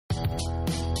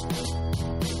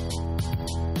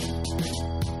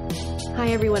Hi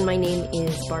everyone, my name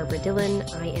is Barbra Dillon.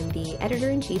 I am the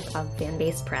editor-in-chief of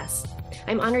Fanbase Press.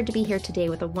 I'm honored to be here today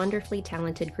with a wonderfully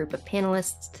talented group of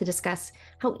panelists to discuss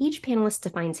how each panelist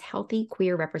defines healthy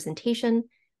queer representation,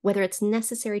 whether it's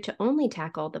necessary to only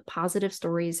tackle the positive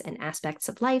stories and aspects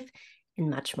of life, and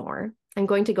much more. I'm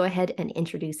going to go ahead and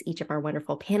introduce each of our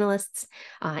wonderful panelists.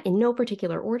 In no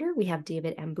particular order, we have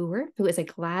David M. Booher, who is a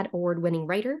GLAAD award-winning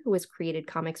writer who has created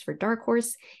comics for Dark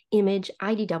Horse, Image,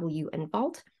 IDW, and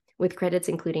Vault, with credits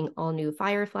including All New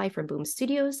Firefly from Boom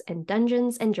Studios and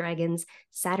Dungeons & Dragons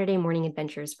Saturday Morning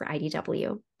Adventures for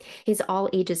IDW. His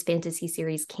all-ages fantasy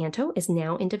series Canto is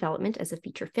now in development as a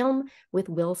feature film with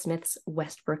Will Smith's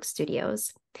Westbrook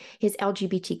Studios. His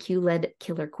LGBTQ-led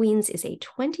Killer Queens is a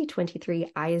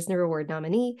 2023 Eisner Award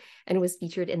nominee and was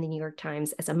featured in the New York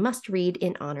Times as a must-read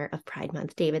in honor of Pride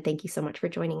Month. David, thank you so much for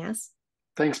joining us.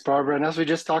 Thanks, Barbara. And as we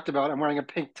just talked about, I'm wearing a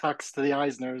pink tux to the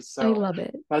Eisners. So I love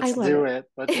it. Let's do it.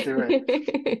 Let's do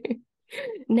it.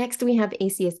 Next, we have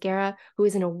AC Esguerra, who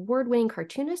is an award-winning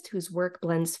cartoonist whose work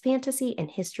blends fantasy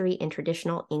and history in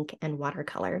traditional ink and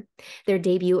watercolor. Their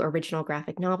debut original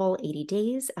graphic novel, 80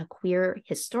 Days, a queer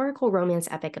historical romance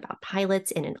epic about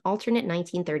pilots in an alternate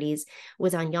 1930s,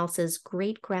 was on YALSA's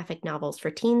Great Graphic Novels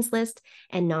for Teens list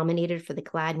and nominated for the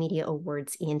GLAAD Media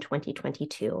Awards in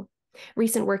 2022.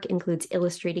 Recent work includes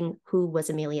illustrating Who Was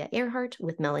Amelia Earhart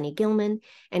with Melanie Gilman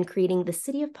and creating the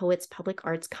City of Poets Public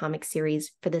Arts comic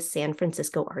series for the San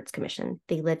Francisco Arts Commission.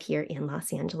 They live here in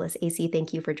Los Angeles. AC,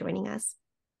 thank you for joining us.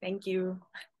 Thank you.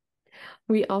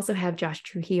 We also have Josh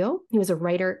Trujillo, who is a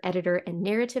writer, editor, and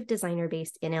narrative designer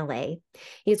based in LA.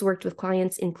 He has worked with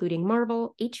clients including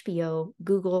Marvel, HBO,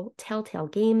 Google, Telltale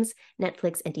Games,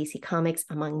 Netflix, and DC Comics,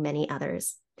 among many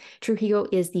others. Trujillo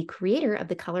is the creator of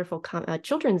the colorful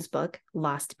children's book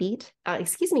Lost Beast,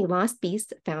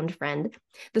 Found Friend,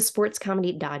 the sports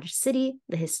comedy Dodge City,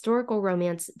 the historical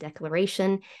romance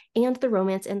Declaration, and the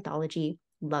romance anthology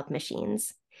Love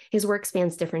Machines. His work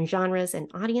spans different genres and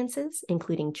audiences,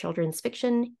 including children's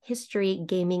fiction, history,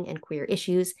 gaming, and queer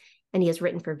issues, and he has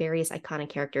written for various iconic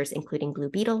characters, including Blue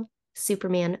Beetle,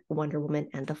 Superman, Wonder Woman,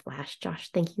 and The Flash. Josh,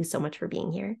 thank you so much for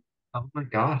being here. Oh my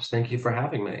gosh, thank you for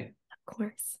having me. Of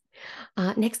course.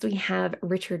 Next, we have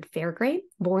Richard Fairgray.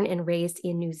 Born and raised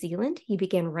in New Zealand, he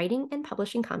began writing and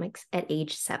publishing comics at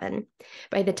age 7.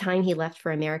 By the time he left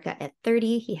for America at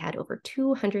 30, he had over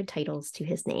 200 titles to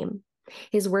his name.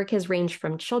 His work has ranged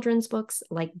from children's books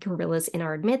like Gorillas in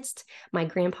Our Midst, My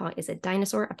Grandpa is a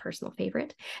Dinosaur, a personal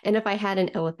favorite, and If I Had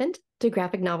an Elephant, to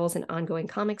graphic novels and ongoing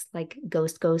comics like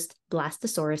Ghost,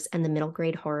 Blastosaurus, and the middle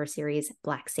grade horror series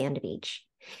Black Sand Beach.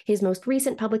 His most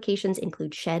recent publications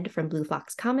include Shed from Blue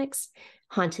Fox Comics,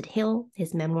 Haunted Hill,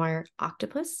 his memoir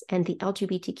Octopus, and the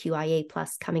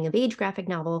LGBTQIA+ coming-of-age graphic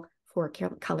novel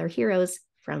FOUR-COLOR HEROES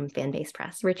from Fanbase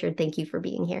Press. Richard, thank you for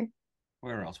being here.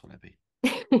 Where else would I be?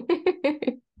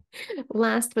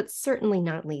 Last but certainly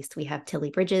not least, we have Tilly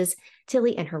Bridges.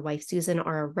 Tilly and her wife Susan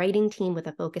are a writing team with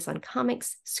a focus on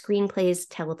comics, screenplays,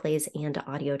 teleplays, and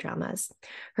audio dramas.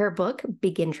 Her book,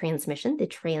 Begin Transmission, The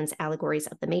Trans Allegories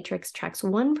of the Matrix, tracks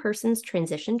one person's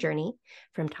transition journey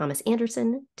from Thomas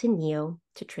Anderson to Neo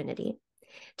to Trinity.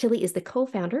 Tilly is the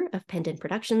co-founder of Pendant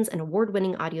Productions, an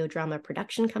award-winning audio drama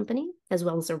production company, as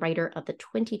well as a writer of the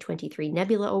 2023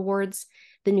 Nebula Awards,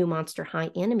 the new Monster High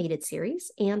animated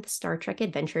series, and the Star Trek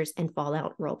Adventures and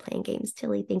Fallout role-playing games.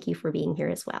 Tilly, thank you for being here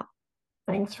as well.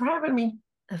 Thanks for having me.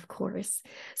 Of course.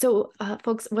 So,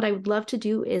 folks, what I would love to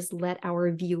do is let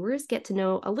our viewers get to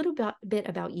know a little bit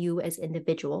about you as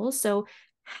individuals. So,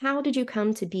 how did you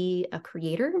come to be a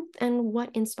creator, and what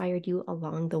inspired you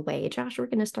along the way? Josh, we're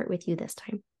going to start with you this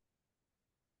time.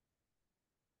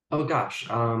 Oh gosh,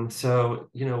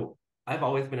 I've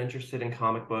always been interested in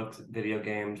comic books, video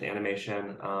games,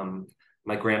 animation.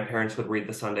 My grandparents would read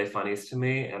the Sunday Funnies to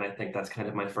me, and I think that's kind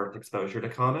of my first exposure to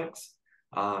comics.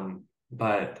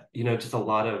 Just a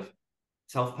lot of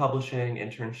self-publishing,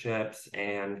 internships,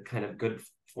 and kind of good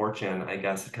fortune, I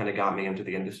guess, kind of got me into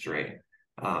the industry.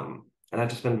 And I've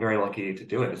just been very lucky to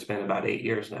do it. It's been about 8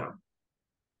 years now.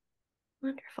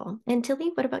 Wonderful. And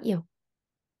Tilly, what about you?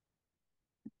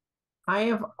 I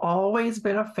have always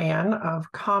been a fan of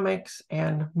comics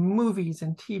and movies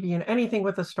and TV and anything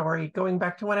with a story, going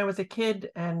back to when I was a kid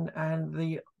and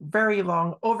the very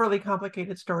long, overly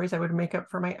complicated stories I would make up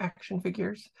for my action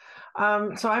figures.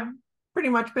 So I've pretty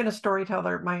much been a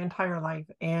storyteller my entire life.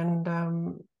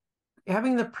 And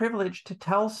having the privilege to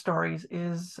tell stories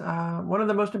is one of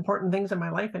the most important things in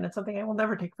my life, and it's something I will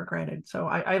never take for granted. So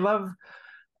I love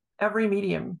every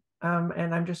medium,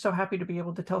 and I'm just so happy to be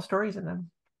able to tell stories in them.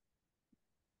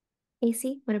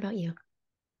 AC, what about you?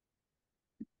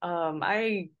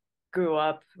 I grew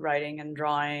up writing and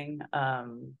drawing.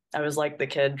 I was like the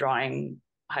kid drawing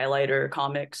highlighter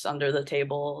comics under the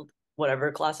table,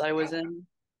 whatever class I was in.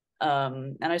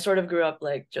 And I sort of grew up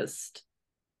like just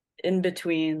in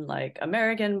between like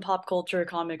American pop culture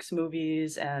comics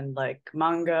movies and like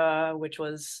manga, which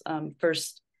was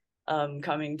first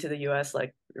coming to the US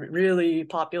like really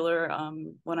popular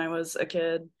when I was a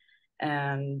kid.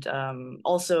 And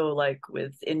also like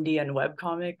with indie and web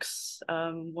comics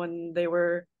when they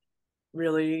were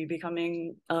really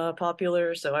becoming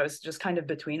popular. So I was just kind of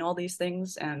between all these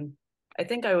things. And I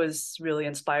think I was really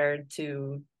inspired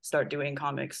to start doing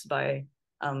comics by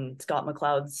Scott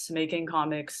McCloud's Making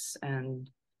Comics and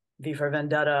V for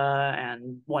Vendetta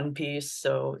and One Piece.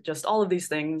 So just all of these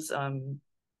things,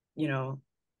 you know,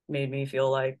 made me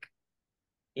feel like,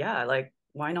 yeah, like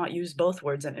why not use both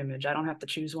words and image? I don't have to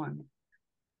choose one.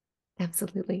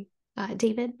 Absolutely.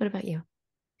 David, what about you?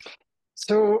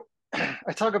 So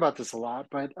I talk about this a lot,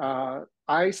 but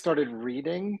I started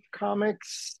reading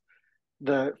comics,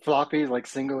 the floppies, like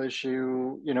single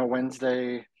issue,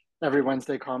 every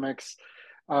Wednesday comics,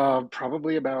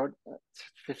 probably about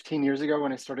 15 years ago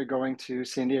when I started going to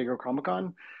San Diego Comic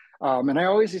Con. And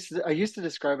I used to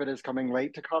describe it as coming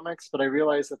late to comics, but I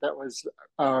realized that was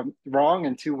wrong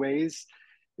in two ways.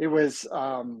 It was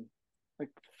like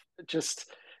just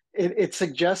it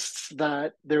suggests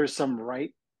that there is some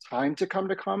right time to come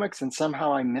to comics, and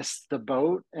somehow I missed the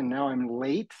boat, and now I'm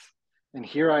late, and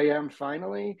here I am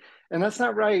finally. And that's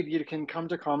not right. You can come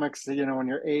to comics, when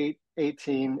you're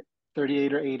 18,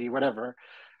 38, or 80, whatever.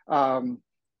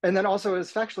 And then also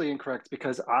it's factually incorrect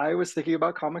because I was thinking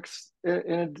about comics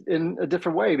in a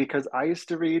different way, because I used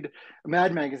to read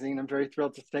Mad magazine. I'm very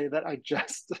thrilled to say that I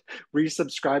just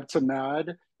resubscribed to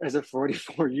Mad as a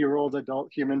 44-year-old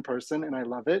adult human person, and I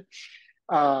love it.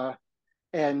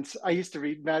 And I used to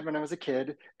read Mad when I was a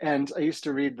kid, and I used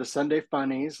to read the Sunday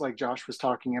Funnies, like Josh was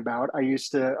talking about. I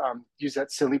used to use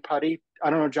that silly putty. I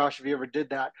don't know, Josh, if you ever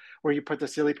did that, where you put the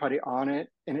silly putty on it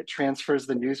and it transfers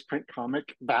the newsprint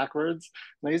comic backwards.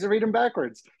 And I used to read them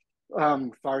backwards.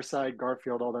 Far Side,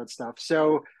 Garfield, all that stuff.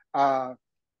 So my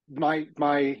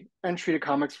entry to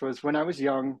comics was when I was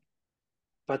young,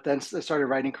 but then I started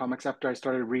writing comics after I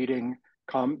started reading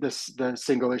the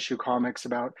single issue comics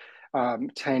about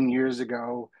 10 years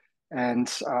ago, and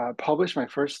published my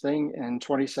first thing in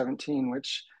 2017,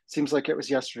 which seems like it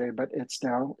was yesterday, but it's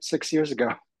now 6 years ago.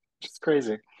 It's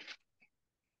crazy.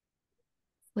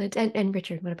 And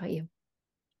Richard, what about you?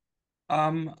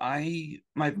 My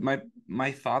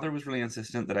father was really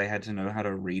insistent that I had to know how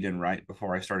to read and write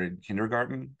before I started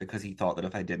kindergarten, because he thought that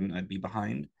if I didn't, I'd be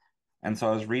behind. And so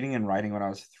I was reading and writing when I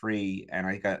was 3, and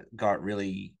I got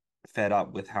really fed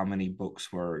up with how many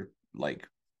books were like,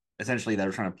 essentially they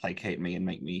were trying to placate me and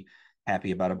make me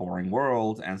happy about a boring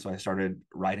world. And so I started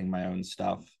writing my own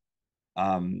stuff.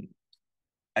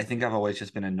 I think I've always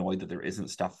just been annoyed that there isn't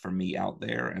stuff for me out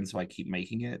there, and so I keep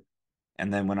making it.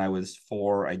 And then when I was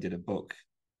 4, I did a book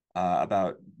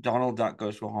about Donald Duck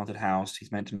goes to a haunted house.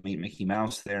 He's meant to meet Mickey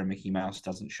Mouse there. Mickey Mouse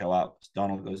doesn't show up.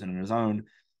 Donald goes in on his own,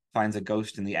 finds a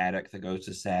ghost in the attic. The ghost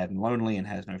is sad and lonely and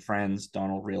has no friends.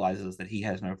 Donald realizes that he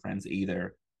has no friends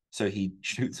either. So he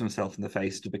shoots himself in the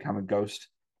face to become a ghost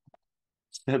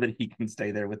so that he can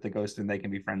stay there with the ghost and they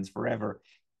can be friends forever.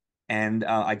 And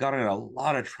I got in a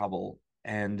lot of trouble,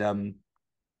 and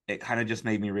it kind of just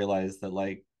made me realize that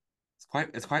like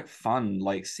it's quite fun,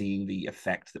 like seeing the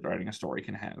effect that writing a story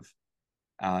can have.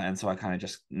 And so I kind of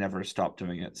just never stopped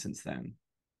doing it since then.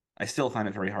 I still find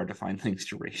it very hard to find things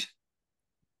to read.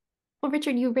 Well,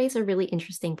 Richard, you raise a really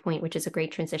interesting point, which is a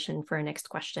great transition for our next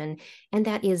question, and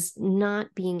that is not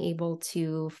being able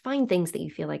to find things that you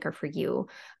feel like are for you.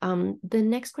 The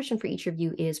next question for each of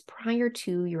you is, prior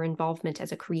to your involvement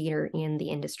as a creator in the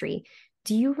industry,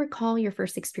 do you recall your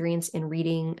first experience in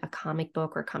reading a comic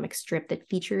book or comic strip that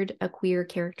featured a queer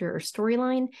character or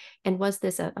storyline? And was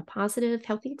this a positive,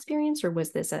 healthy experience, or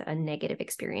was this a negative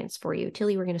experience for you?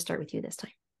 Tilly, we're going to start with you this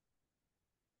time.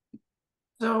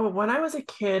 So when I was a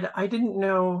kid, I didn't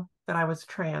know that I was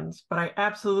trans, but I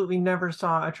absolutely never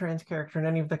saw a trans character in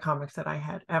any of the comics that I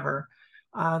had ever.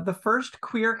 The first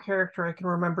queer character I can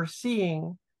remember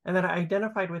seeing and that I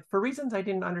identified with, for reasons I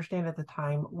didn't understand at the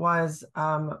time, was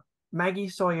Maggie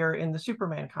Sawyer in the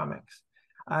Superman comics.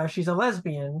 She's a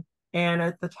lesbian, and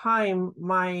at the time,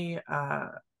 I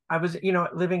was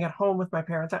living at home with my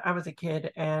parents. I was a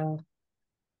kid, and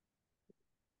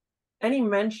any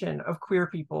mention of queer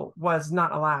people was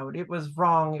not allowed. It was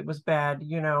wrong. It was bad,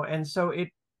 and so it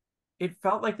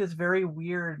felt like this very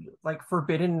weird, like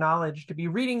forbidden knowledge to be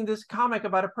reading this comic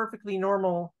about a perfectly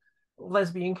normal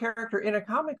lesbian character in a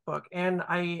comic book. And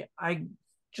I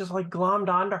just like glommed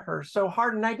onto her so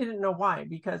hard, and I didn't know why,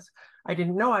 because I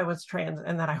didn't know I was trans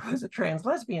and that I was a trans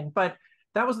lesbian. But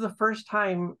that was the first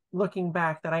time, looking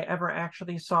back, that I ever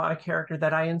actually saw a character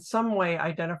that I in some way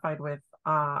identified with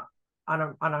on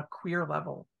a queer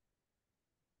level.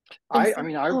 I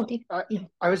Yeah.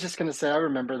 I was just gonna say I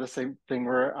remember the same thing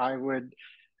where I would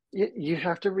you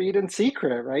have to read in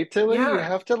secret, right, Tilly? You Yeah.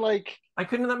 have to like I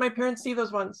couldn't let my parents see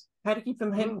those ones. I had to keep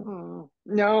them hidden.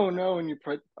 no, and you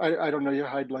put I don't know, you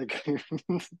hide like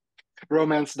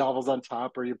romance novels on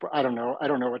top, or you I don't know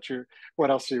what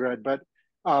else you read, but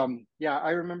yeah,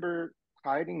 I remember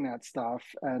hiding that stuff.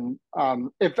 And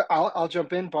if I'll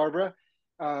jump in, Barbara.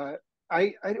 uh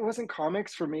it wasn't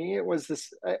comics for me. It was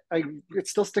this it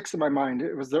still sticks in my mind.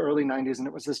 It was the early 90s, and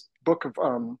it was this book of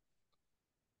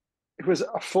it was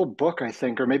a full book, I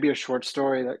think, or maybe a short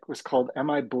story that was called Am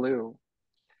I Blue?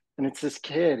 And it's this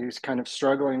kid who's kind of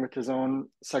struggling with his own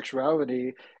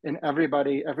sexuality, and every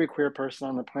queer person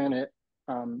on the planet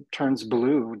turns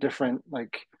blue, different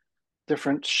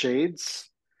shades,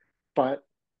 but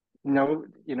no,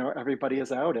 everybody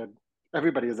is outed.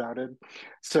 Everybody is outed.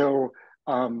 So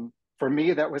for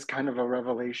me, that was kind of a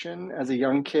revelation as a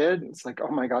young kid. It's like, oh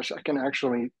my gosh, I can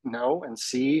actually know and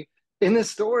see in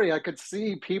this story. I could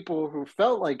see people who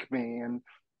felt like me and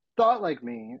thought like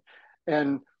me,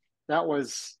 and that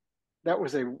was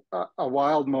a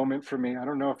wild moment for me. I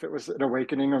don't know if it was an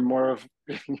awakening or more of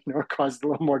it caused a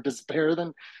little more despair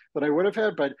than I would have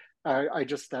had, but I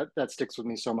just that sticks with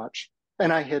me so much.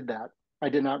 And I hid that. I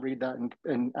did not read that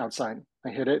in outside.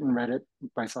 I hid it and read it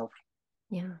myself.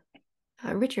 Yeah.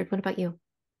 Richard, what about you?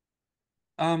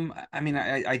 I mean,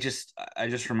 I just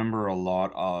remember a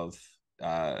lot of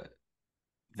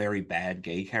very bad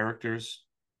gay characters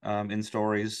in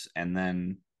stories, and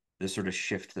then the sort of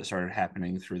shift that started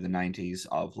happening through the 90s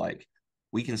of like,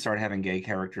 we can start having gay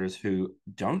characters who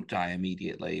don't die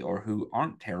immediately or who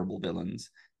aren't terrible villains.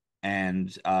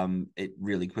 And it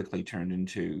really quickly turned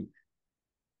into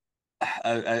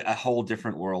a whole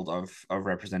different world of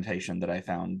representation that I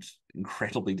found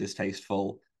incredibly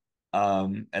distasteful,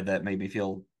 and that made me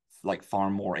feel like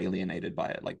far more alienated by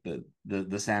it. Like the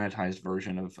sanitized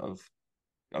version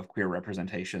of queer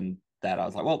representation, that I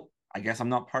was like, well, I guess I'm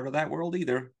not part of that world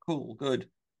either. Cool, good.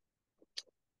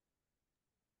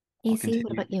 EC,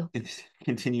 what about you?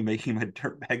 Continue making my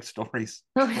dirtbag stories.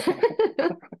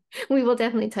 We will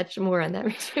definitely touch more on that,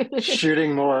 Richard.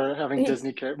 Shooting more, having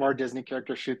more Disney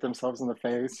characters shoot themselves in the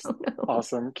face. Oh, no.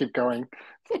 Awesome. Keep going.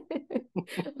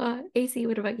 AC,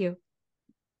 what about you?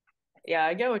 Yeah,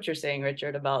 I get what you're saying,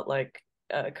 Richard, about like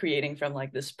creating from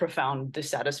like this profound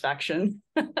dissatisfaction.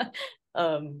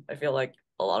 I feel like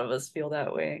a lot of us feel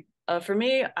that way. For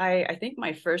me, I think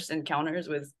my first encounters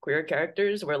with queer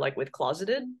characters were like with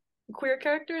closeted queer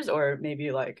characters, or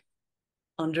maybe like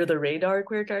under the radar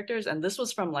queer characters. And this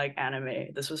was from like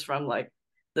anime. This was from like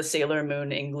the Sailor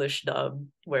Moon English dub,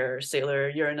 where Sailor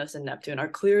Uranus and Neptune are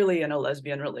clearly in a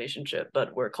lesbian relationship,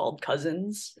 but were called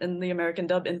cousins in the American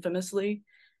dub infamously.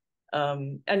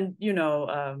 And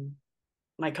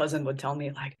my cousin would tell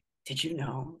me like, did you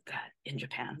know that in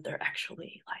Japan they're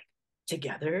actually like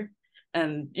together?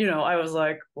 And I was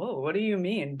like, whoa, what do you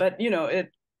mean? But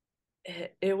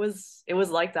it was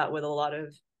like that with a lot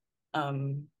of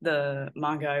the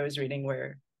manga I was reading,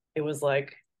 where it was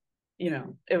like,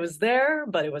 it was there,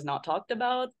 but it was not talked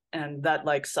about. And that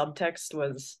like subtext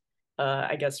was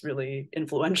I guess really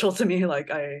influential to me.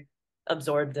 Like I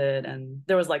absorbed it, and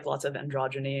there was like lots of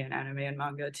androgyny in anime and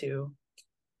manga too.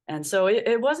 And so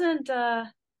it wasn't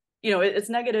it's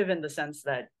negative in the sense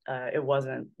that it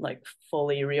wasn't like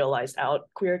fully realized out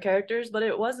queer characters, but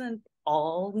it wasn't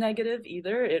all negative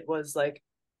either. It was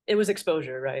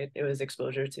exposure, right? It was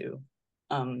exposure to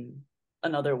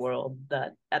another world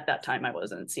that at that time I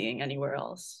wasn't seeing anywhere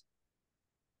else.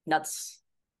 That's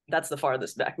the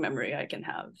farthest back memory I can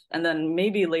have. And then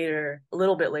maybe later, a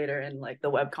little bit later, in like the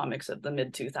web comics of the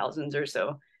mid 2000s or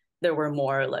so, there were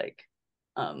more like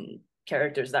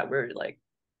characters that were like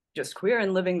just queer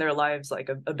and living their lives. Like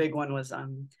a big one was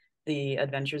The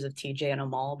Adventures of TJ and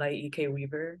Amal by E.K.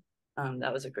 Weaver.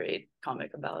 That was a great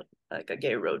comic about like a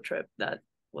gay road trip that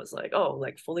was like, oh,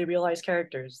 like fully realized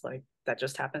characters like that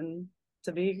just happen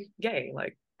to be gay.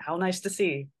 Like how nice to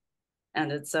see.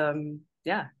 And it's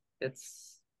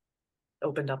it's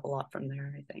opened up a lot from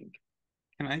there, I think.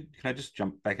 Can I just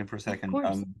jump back in for a second? Of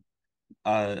course.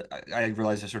 I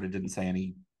realized I sort of didn't say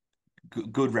any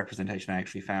good representation I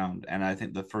actually found, and I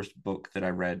think the first book that I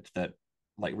read that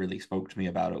like really spoke to me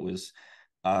about it was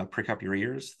Prick Up Your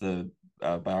Ears, the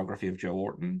biography of Joe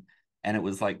Orton. And it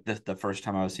was like the first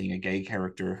time I was seeing a gay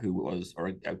character who was,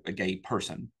 or a gay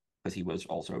person, because he was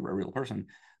also a real person,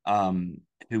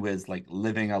 who is like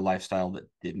living a lifestyle that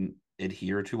didn't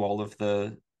adhere to all of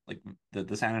the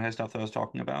sanitized stuff that I was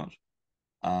talking about.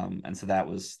 And so that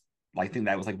was, I think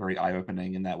that was like very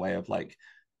eye-opening in that way of like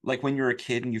when you're a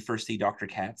kid and you first see Dr.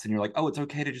 Katz and you're like, oh, it's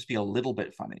okay to just be a little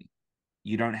bit funny.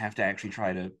 You don't have to actually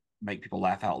try to make people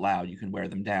laugh out loud. You can wear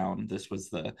them down. This was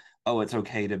it's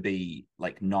okay to be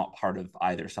like not part of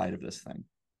either side of this thing.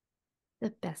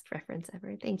 The best reference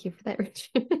ever. Thank you for that,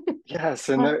 Richard. Yes,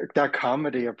 and that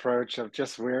comedy approach of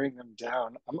just wearing them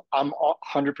down. I'm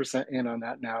 100% in on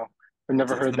that now. I've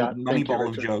never It's heard the that. money Thank you, ball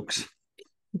of Richard. jokes.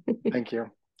 Thank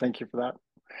you. Thank you for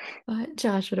that.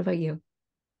 Josh, what about you?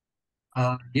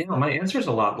 Yeah, my answer is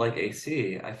a lot like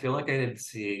AC. I feel like I didn't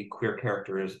see queer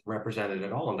characters represented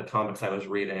at all in the comics I was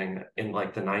reading in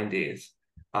like the 90s.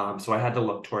 So I had to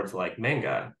look towards like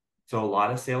manga. So a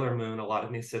lot of Sailor Moon, a lot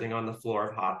of me sitting on the floor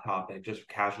of Hot Topic, just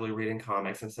casually reading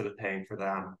comics instead of paying for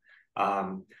them.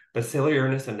 But Sailor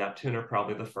Uranus and Neptune are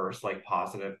probably the first like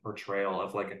positive portrayal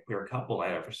of like a queer couple I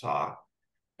ever saw.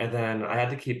 And then I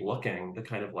had to keep looking to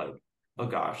kind of like, oh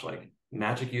gosh, like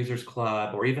Magic Users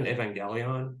Club or even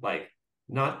Evangelion, like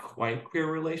not quite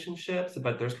queer relationships,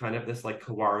 but there's kind of this like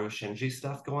Kaworu Shinji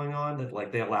stuff going on that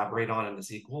like they elaborate on in the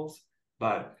sequels.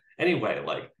 But anyway,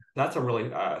 like that's a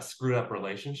really screwed up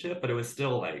relationship, but it was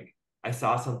still like I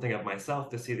saw something of myself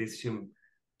to see these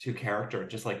two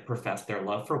characters just like profess their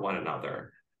love for one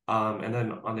another. And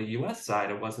then on the US side,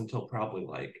 it wasn't until probably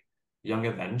like Young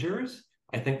Avengers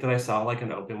I think that I saw like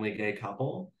an openly gay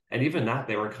couple, and even that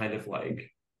they were kind of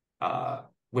like uh,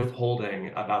 withholding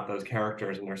about those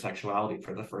characters and their sexuality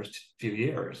for the first few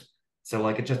years. So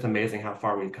like it's just amazing how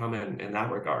far we've come in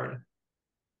that regard.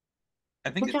 I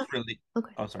think Well, John, it's really.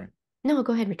 okay. Oh, sorry. No,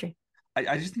 go ahead, Richard.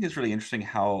 I just think it's really interesting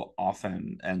how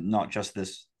often, and not just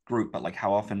this group, but like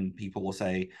how often people will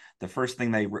say the first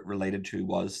thing they related to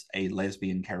was a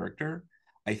lesbian character.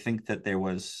 I think that there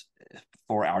was,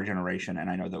 for our generation, and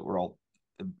I know that we're all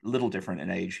a little different in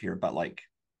age here, but like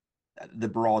the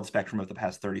broad spectrum of the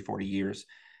past 30, 40 years,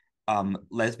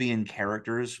 lesbian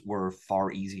characters were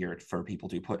far easier for people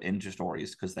to put into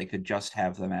stories because they could just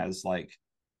have them as like,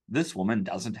 this woman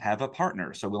doesn't have a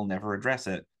partner, so we'll never address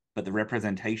it. But the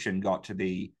representation got to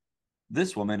be,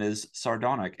 this woman is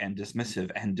sardonic and dismissive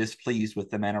and displeased with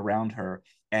the men around her.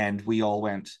 And we all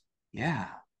went, yeah,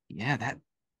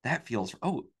 that feels,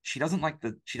 oh, she doesn't like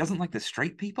the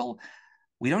straight people.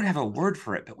 We don't have a word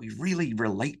for it, but we really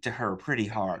relate to her pretty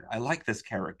hard. I like this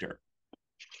character.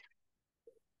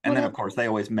 And then, of course, they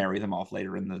always marry them off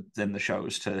later in the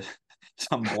shows to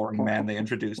some boring man they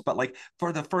introduce. But like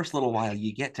for the first little while,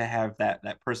 you get to have that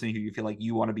person who you feel like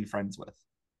you want to be friends with.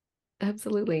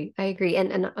 Absolutely. I agree.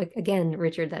 And again,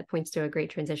 Richard, that points to a great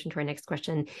transition to our next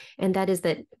question. And that is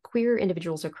that queer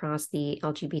individuals across the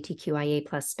LGBTQIA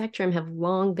plus spectrum have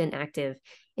long been active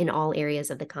in all areas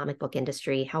of the comic book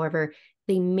industry. However,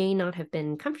 they may not have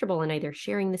been comfortable in either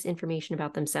sharing this information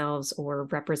about themselves or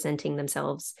representing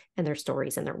themselves and their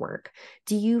stories and their work.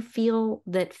 Do you feel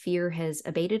that fear has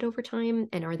abated over time?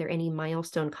 And are there any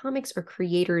milestone comics or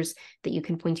creators that you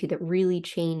can point to that really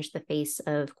changed the face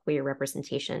of queer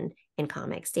representation in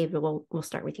comics? David, we'll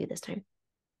start with you this time.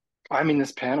 I mean,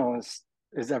 this panel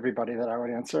is everybody that I would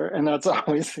answer, and that's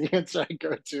always the answer I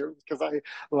go to because I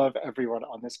love everyone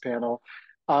on this panel.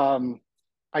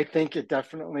 I think it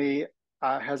definitely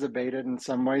has abated in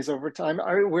some ways over time.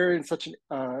 We're in such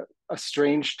a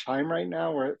strange time right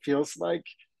now where it feels like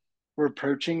we're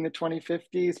approaching the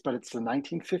 2050s, but it's the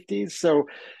 1950s. So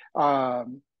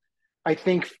I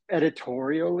think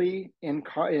editorially in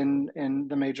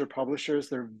the major publishers,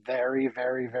 they're very,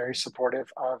 very, very supportive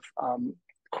of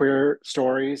queer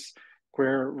stories,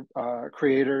 queer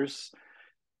creators.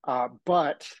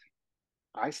 But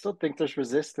I still think there's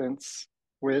resistance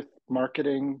with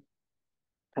marketing,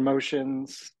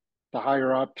 promotions, the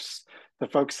higher ups, the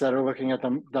folks that are looking at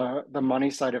the money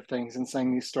side of things and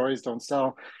saying these stories don't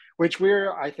sell, which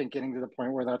we're, I think, getting to the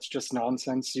point where that's just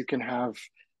nonsense. You can have,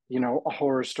 a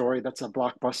horror story that's a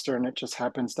blockbuster and it just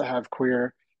happens to have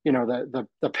queer, the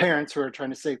parents who are trying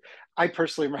to save. I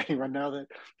personally am writing right now that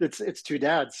it's two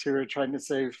dads who are trying to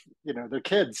save, their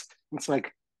kids. It's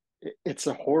like, it's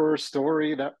a horror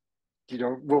story that,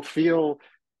 will feel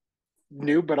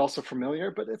new but also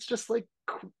familiar, but it's just like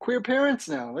queer parents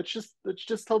now. Let's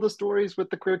just tell the stories with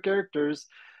the queer characters,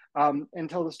 and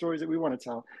tell the stories that we want to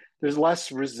tell. There's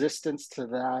less resistance to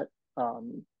that,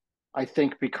 I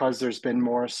think, because there's been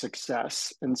more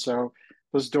success, and so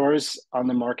those doors on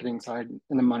the marketing side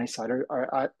and the money side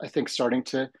are I think starting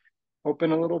to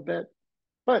open a little bit,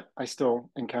 but I still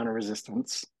encounter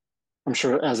resistance, I'm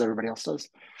sure, as everybody else does.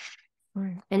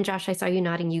 Sure. And Josh, I saw you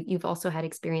nodding. You've also had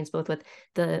experience both with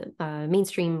the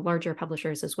mainstream larger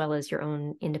publishers as well as your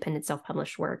own independent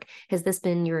self-published work. Has this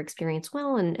been your experience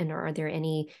well? And are there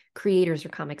any creators or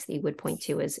comics that you would point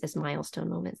to as milestone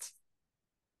moments?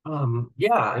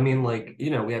 Yeah, I mean, like,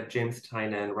 we have James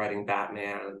Tynion writing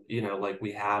Batman, like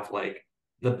we have like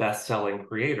the best-selling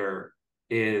creator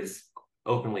is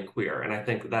openly queer. And I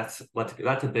think that's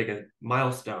a big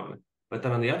milestone. But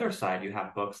then on the other side, you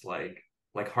have books like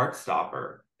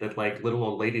Heartstopper that like little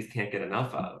old ladies can't get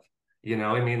enough of.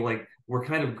 I mean, like we're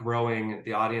kind of growing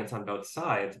the audience on both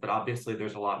sides, but obviously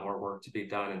there's a lot more work to be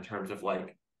done in terms of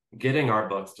like getting our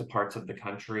books to parts of the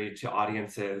country, to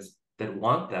audiences that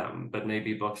want them, but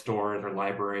maybe bookstores or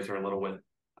libraries are a little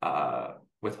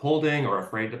withholding or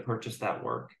afraid to purchase that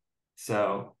work.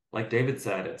 So, like David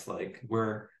said, it's like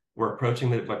we're approaching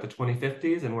the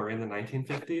 2050s and we're in the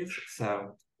 1950s.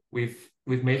 So we've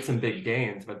made some big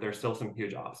gains, but there's still some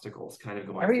huge obstacles kind of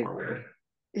going forward.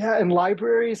 Yeah, and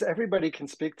libraries, everybody can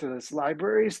speak to this.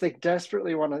 Libraries, they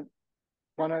desperately want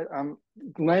to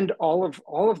lend all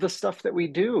of the stuff that we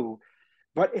do,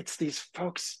 but it's these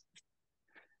folks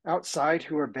outside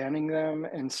who are banning them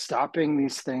and stopping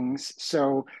these things.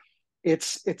 So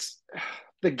it's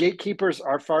the gatekeepers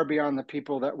are far beyond the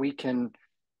people that we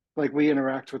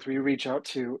interact with, we reach out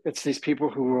to. It's these people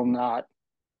who will not,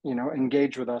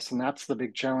 engage with us. And that's the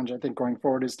big challenge, I think, going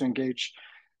forward, is to engage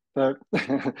the,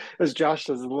 as Josh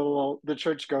says, the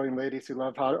church-going ladies who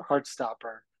love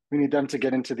Heartstopper. We need them to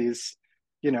get into these,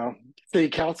 city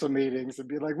council meetings and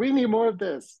be like, we need more of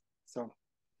this. So.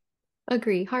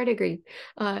 Hard agree.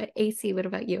 AC, what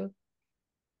about you?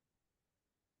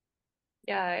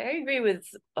 Yeah, I agree with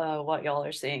what y'all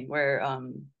are saying, where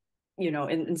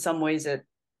in some ways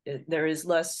there is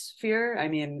less fear. I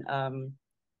mean,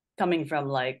 coming from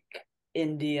like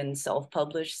indie and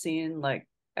self-published scene, like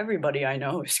everybody I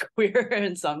know is queer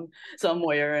in some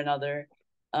way or another.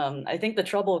 I think the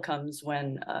trouble comes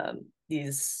when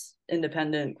these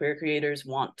independent queer creators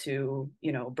want to,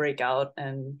 break out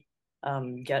and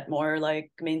get more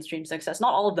like mainstream success.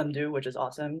 Not all of them do, which is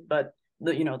awesome, but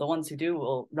the ones who do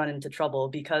will run into trouble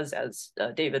because, as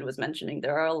David was mentioning,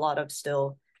 there are a lot of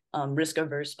still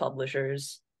risk-averse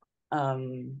publishers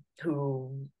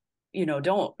who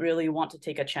don't really want to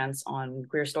take a chance on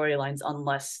queer storylines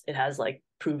unless it has like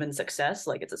proven success,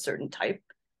 like it's a certain type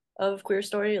of queer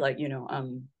story, like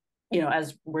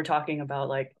as we're talking about,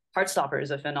 like Heartstopper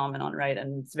is a phenomenon, right?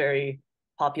 And it's very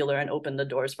popular and opened the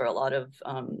doors for a lot of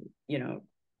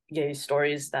gay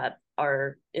stories that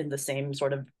are in the same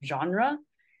sort of genre.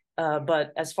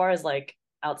 But as far as like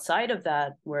outside of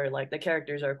that, where like the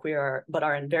characters are queer but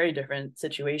are in very different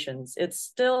situations, it's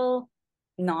still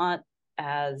not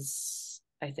as,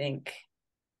 I think,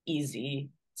 easy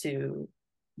to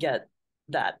get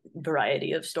that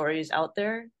variety of stories out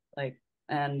there. Like,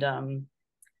 and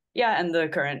and the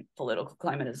current political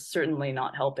climate is certainly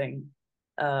not helping.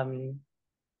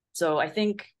 So I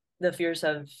think the fears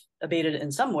have abated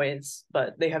in some ways,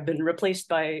 but they have been replaced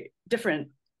by different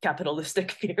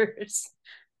capitalistic fears.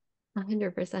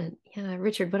 100%. Yeah.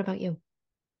 Richard, what about you?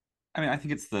 I mean, I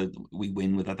think it's the we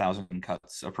win with 1,000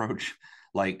 cuts approach.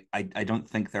 Like, I don't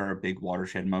think there are big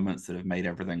watershed moments that have made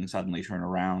everything suddenly turn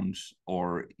around,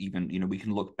 or even, we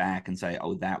can look back and say,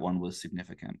 oh, that one was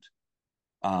significant.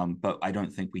 But I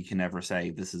don't think we can ever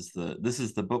say this is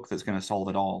the book that's going to solve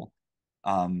it all,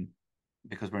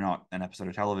 because we're not an episode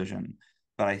of television.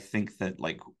 But I think that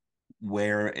like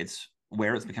where it's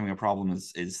becoming a problem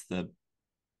is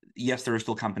yes, there are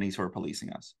still companies who are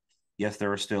policing us. Yes,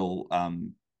 there are still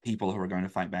people who are going to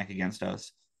fight back against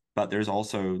us. But there's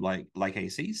also, like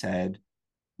AC said,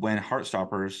 when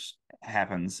Heartstoppers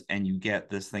happens and you get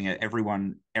this thing,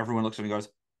 everyone looks at it and goes,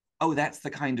 oh, that's the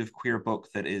kind of queer book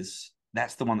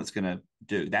that's the one that's going to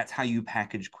do. That's how you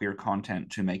package queer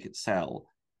content to make it sell.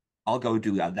 I'll go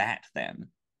do that then.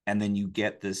 And then you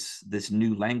get this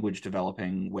new language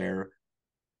developing where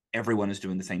everyone is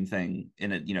doing the same thing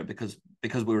in it, because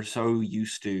we're so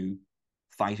used to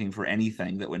fighting for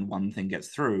anything that when one thing gets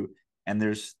through, and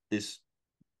there's this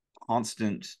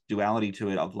constant duality to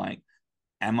it of like,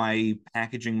 am I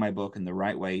packaging my book in the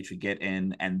right way to get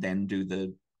in and then do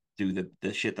the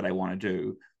shit that I want to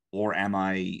do, or am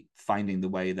I finding the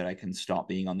way that I can stop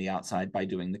being on the outside by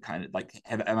doing the kind of like,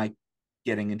 am I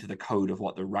getting into the code of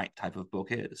what the right type of book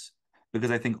is?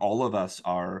 Because I think all of us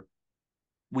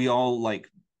we all, like,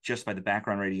 just by the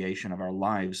background radiation of our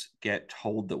lives, get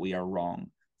told that we are wrong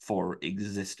for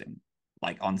existing.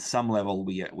 Like, on some level,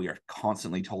 we are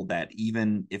constantly told that,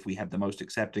 even if we have the most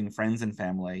accepting friends and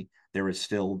family, there is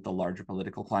still the larger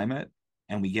political climate,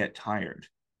 and we get tired.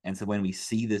 And so when we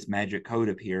see this magic code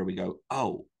appear, we go,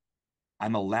 oh,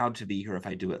 I'm allowed to be here if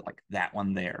I do it, like that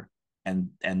one there.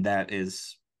 And that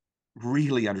is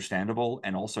really understandable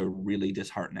and also really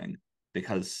disheartening,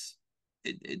 because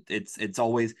it's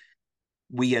always,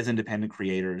 we as independent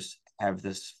creators have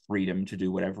this freedom to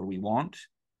do whatever we want.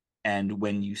 And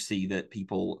when you see that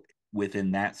people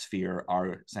within that sphere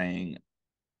are saying,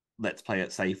 let's play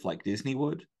it safe like Disney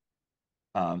would,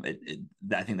 I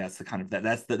think that's the kind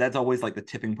of that's always like the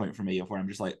tipping point for me of where I'm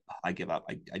just like, I give up.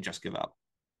 I just give up.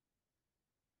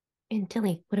 And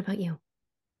Tilly, what about you?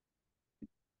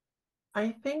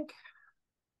 I think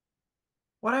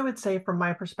what I would say from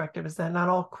my perspective is that not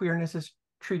all queerness is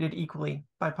treated equally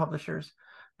by publishers,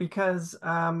 because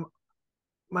my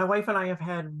wife and I have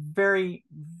had very,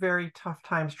 very tough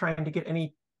times trying to get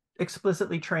any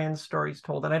explicitly trans stories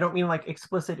told. And I don't mean like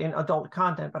explicit in adult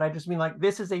content, but I just mean like,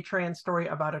 this is a trans story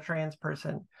about a trans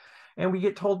person. And we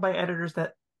get told by editors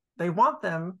that they want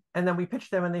them, and then we pitch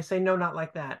them and they say, no, not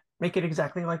like that. Make it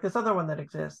exactly like this other one that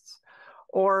exists.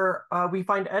 Or we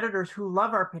find editors who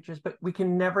love our pitches, but we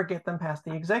can never get them past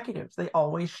the executives. They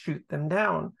always shoot them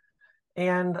down.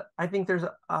 And I think there's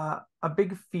a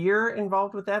big fear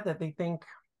involved with that they think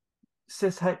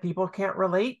cishet people can't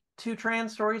relate to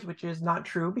trans stories, which is not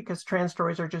true, because trans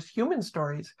stories are just human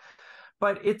stories.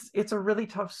 But it's a really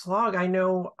tough slog. I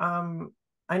know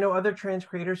other trans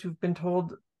creators who've been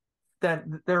told that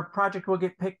their project will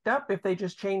get picked up if they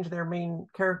just change their main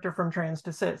character from trans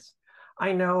to cis.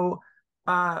 I know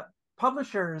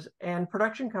publishers and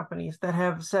production companies that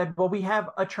have said, well, we have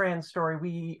a trans story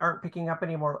we aren't picking up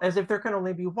anymore, as if there can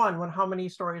only be one, when how many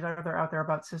stories are there out there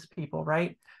about cis people,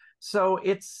 right? So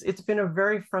it's been a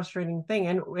very frustrating thing.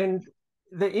 And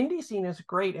the indie scene is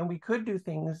great, and we could do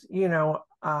things,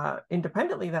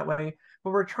 independently that way,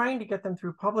 but we're trying to get them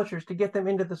through publishers to get them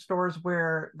into the stores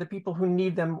where the people who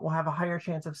need them will have a higher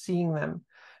chance of seeing them.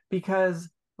 Because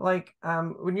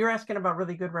when you're asking about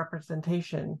really good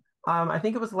representation, I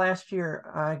think it was last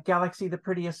year, Galaxy, the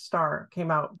Prettiest Star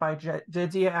came out by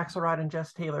Jadzia Axelrod and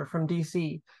Jess Taylor from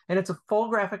DC. And it's a full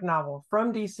graphic novel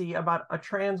from DC about a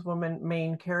trans woman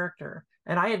main character.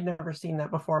 And I had never seen that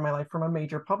before in my life from a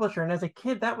major publisher. And as a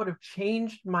kid, that would have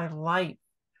changed my life.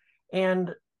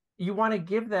 And you want to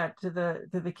give that to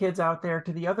the kids out there,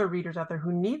 to the other readers out there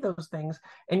who need those things.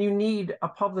 And you need a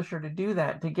publisher to do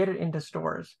that, to get it into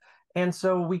stores. And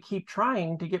so we keep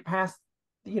trying to get past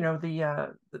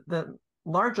the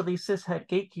largely cishet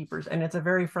gatekeepers, and it's a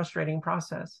very frustrating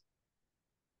process.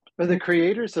 Are the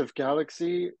creators of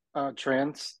Galaxy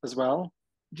trans as well?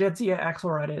 Jadzia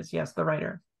Axelrod is, yes, the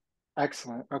writer.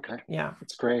 Excellent. Okay. Yeah.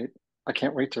 It's great. I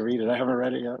can't wait to read it. I haven't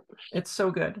read it yet. It's so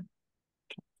good.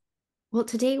 Well,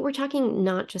 today we're talking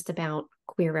not just about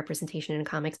queer representation in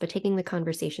comics, but taking the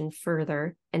conversation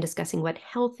further and discussing what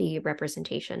healthy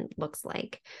representation looks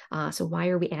like. So why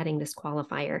are we adding this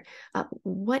qualifier?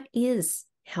 What is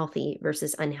healthy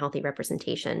versus unhealthy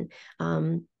representation,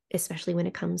 especially when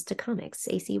it comes to comics?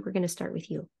 AC, we're going to start with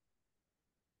you.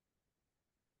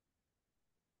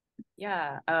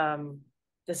 Yeah,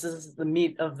 this is the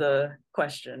meat of the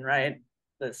question, right?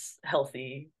 This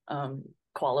healthy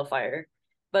qualifier.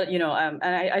 But, and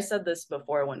I said this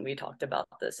before when we talked about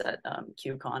this at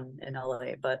QCon in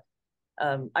LA, but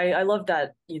I love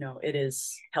that, it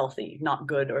is healthy, not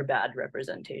good or bad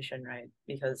representation, right?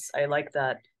 Because I like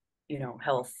that,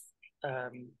 health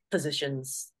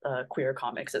positions queer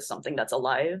comics as something that's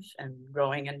alive and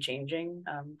growing and changing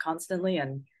constantly,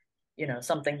 and,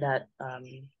 something that,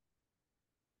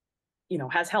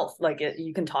 has health. Like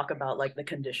you can talk about like the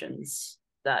conditions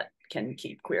that can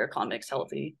keep queer comics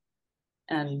healthy.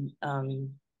 And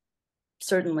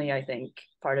certainly, I think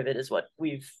part of it is what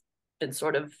we've been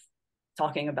sort of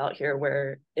talking about here,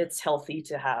 where it's healthy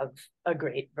to have a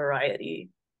great variety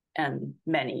and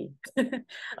many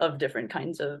of different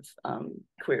kinds of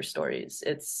queer stories.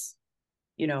 It's,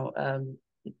 no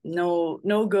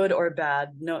good or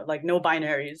bad, no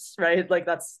binaries, right? Like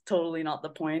that's totally not the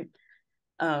point.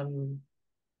 I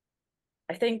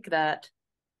think that,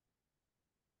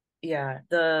 yeah,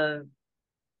 the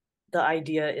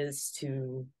idea is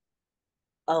to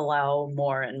allow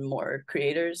more and more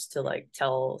creators to like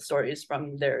tell stories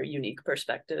from their unique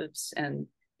perspectives, and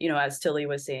as Tilly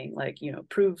was saying, like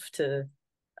prove to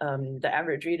the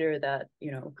average reader that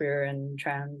queer and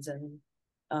trans and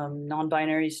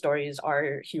non-binary stories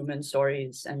are human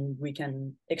stories, and we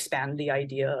can expand the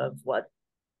idea of what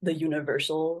the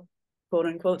universal quote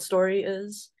unquote story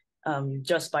is,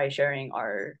 just by sharing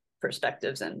our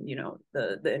perspectives and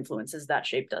the influences that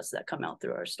shaped us that come out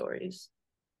through our stories.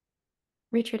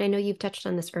 Richard, I know you've touched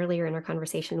on this earlier in our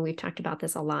conversation. We've talked about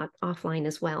this a lot offline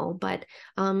as well, but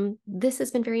this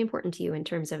has been very important to you in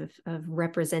terms of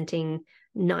representing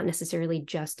not necessarily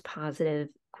just positive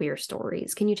queer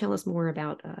stories. Can you tell us more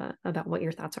about what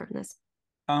your thoughts are on this?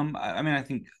 I mean, I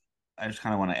think I just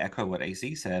kind of want to echo what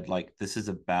AC said. Like, this is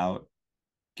about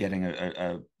getting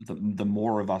the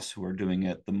more of us who are doing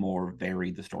it, the more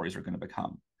varied the stories are going to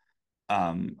become.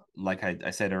 Like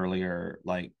I said earlier,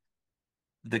 like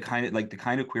the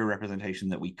kind of queer representation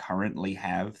that we currently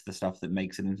have, the stuff that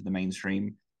makes it into the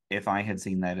mainstream, if I had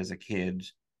seen that as a kid,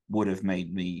 would have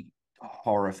made me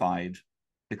horrified,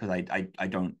 because I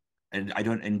don't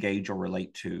engage or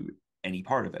relate to any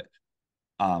part of it.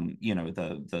 You know,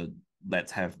 the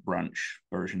let's have brunch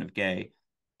version of gay.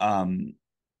 And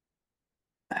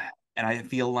I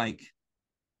feel like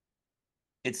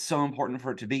it's so important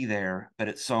for it to be there, but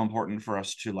it's so important for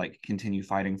us to like continue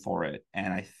fighting for it.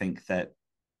 And I think that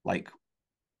like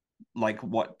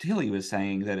what Tilly was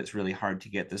saying, that it's really hard to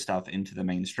get this stuff into the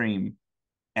mainstream.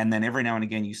 And then every now and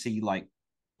again you see like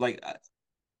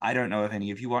I don't know if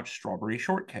any of you watch Strawberry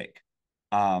Shortcake.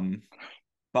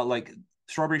 But like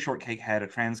Strawberry Shortcake had a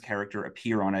trans character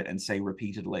appear on it and say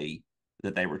repeatedly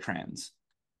that they were trans.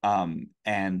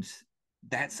 And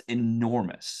that's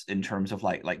enormous in terms of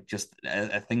like just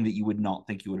a thing that you would not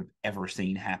think you would have ever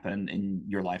seen happen in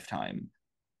your lifetime.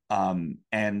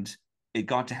 And it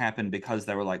got to happen because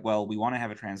they were like, well, we want to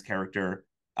have a trans character,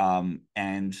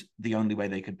 and the only way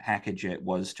they could package it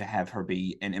was to have her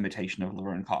be an imitation of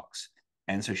Laverne Cox.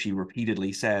 And so she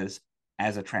repeatedly says,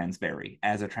 as a trans Barry,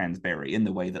 in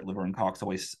the way that Laverne Cox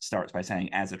always starts by saying,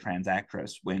 as a trans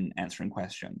actress, when answering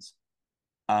questions.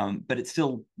 But it's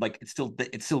still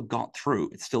got through.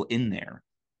 It's still in there.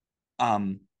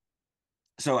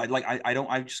 So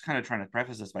I'm just kind of trying to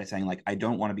preface this by saying, like, I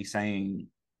don't want to be saying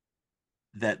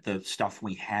that the stuff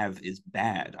we have is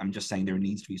bad. I'm just saying there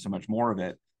needs to be so much more of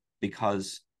it,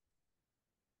 because,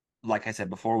 like I said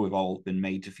before, we've all been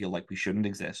made to feel like we shouldn't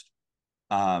exist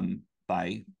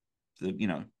by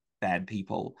the bad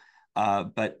people.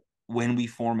 But when we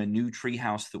form a new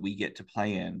treehouse that we get to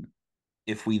play in,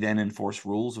 if we then enforce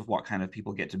rules of what kind of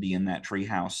people get to be in that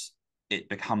treehouse, it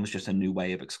becomes just a new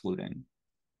way of excluding.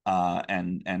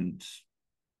 And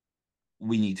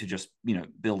we need to just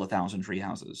build 1,000 tree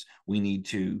houses. We need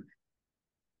to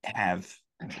have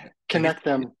connect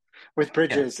them with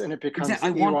bridges, and it becomes the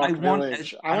Ewok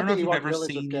village. I don't know if you've ever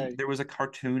seen, there was a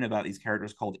cartoon about these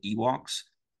characters called Ewoks.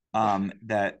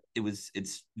 That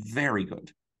it's very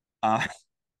good.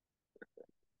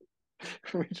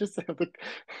 We just have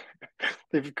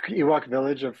the Ewok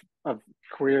village of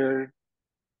queer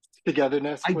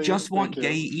togetherness. Please. I just want Thank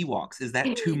gay you. Ewoks. Is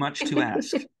that too much to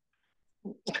ask?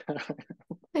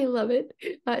 I love it.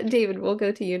 David, we'll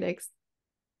go to you next.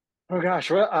 Oh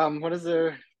gosh, what is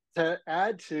there to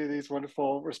add to these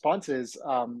wonderful responses?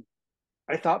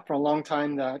 I thought for a long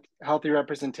time that healthy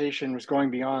representation was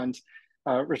going beyond.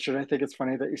 Richard, I think it's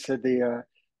funny that you said the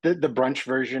brunch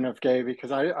version of gay,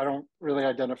 because I don't really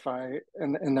identify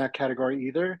in that category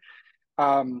either.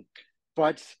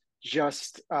 But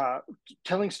just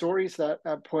telling stories that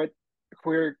put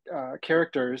queer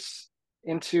characters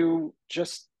into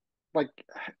just like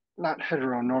not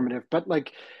heteronormative, but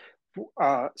like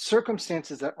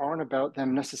circumstances that aren't about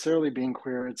them necessarily being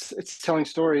queer. It's telling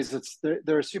stories.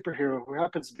 They're a superhero who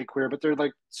happens to be queer, but they're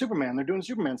like Superman. They're doing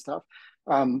Superman stuff.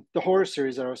 The horror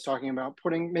series that I was talking about,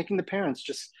 making the parents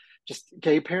just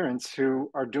gay parents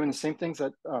who are doing the same things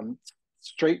that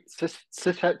straight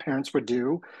cishet parents would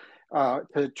do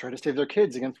to try to save their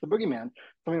kids against the boogeyman,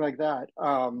 something like that.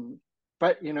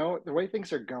 But the way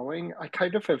things are going, I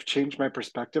kind of have changed my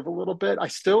perspective a little bit. I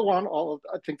still want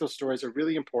I think those stories are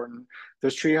really important.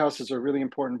 Those tree houses are really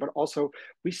important, but also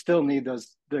we still need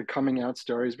the coming out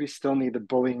stories. We still need the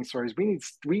bullying stories.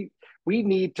 We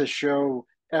need to show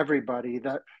everybody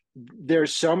that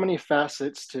there's so many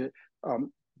facets to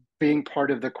being part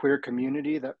of the queer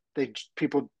community that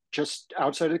people just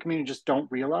outside of the community just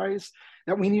don't realize,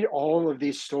 that we need all of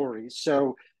these stories.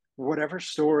 So whatever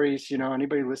stories,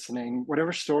 anybody listening,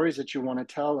 whatever stories that you want to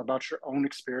tell about your own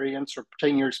experience or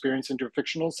taking your experience into a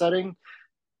fictional setting,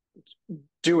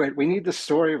 do it. We need the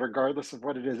story regardless of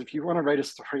what it is. If you want to write a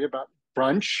story about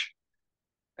brunch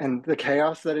and the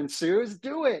chaos that ensues,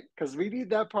 do it, because we need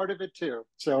that part of it too.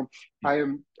 So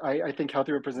I think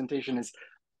healthy representation is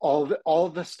all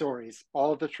the stories,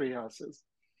 all the tree houses.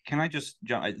 Can I just,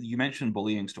 you mentioned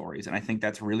bullying stories, and I think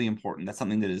that's really important. That's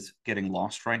something that is getting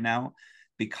lost right now,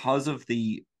 because of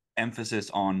the emphasis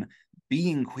on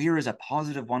being queer is a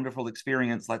positive, wonderful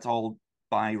experience. Let's all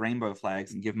buy rainbow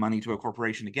flags and give money to a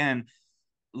corporation again.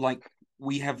 Like,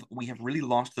 we have really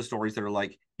lost the stories that are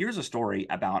like, here's a story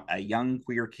about a young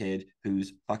queer kid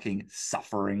who's fucking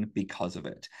suffering because of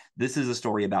it. This is a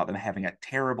story about them having a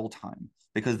terrible time,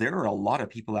 because there are a lot of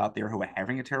people out there who are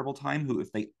having a terrible time who,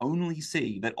 if they only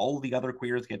see that all the other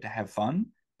queers get to have fun,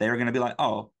 they're going to be like,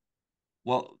 oh,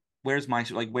 well, where's my,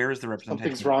 like, where is the representation?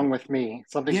 Something's wrong with me.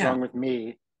 Something's wrong with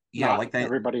me. Yeah, like that,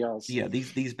 everybody else. Yeah,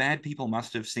 these bad people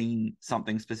must have seen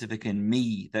something specific in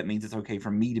me that means it's okay for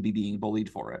me to be being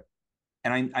bullied for it.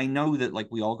 And I know that, like,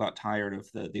 we all got tired of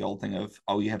the old thing of,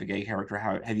 oh, you have a gay character,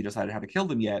 how have you decided how to kill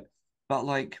them yet? But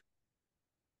like,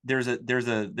 there's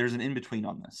an in between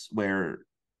on this where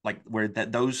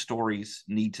those stories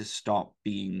need to stop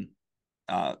being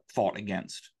fought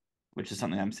against, which is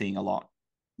something I'm seeing a lot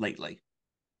lately.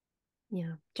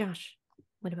 Yeah, Josh,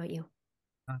 what about you?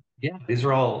 Yeah, these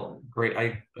are all great.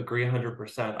 I agree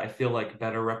 100%. I feel like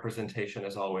better representation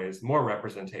is always more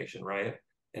representation, right?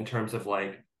 In terms of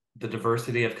like the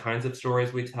diversity of kinds of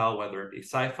stories we tell, whether it be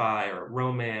sci-fi or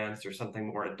romance or something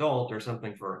more adult or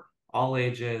something for all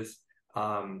ages.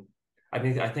 I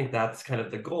mean, I think that's kind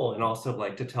of the goal. And also,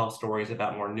 like, to tell stories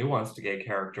about more nuanced gay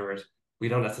characters, we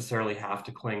don't necessarily have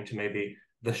to cling to maybe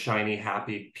the shiny,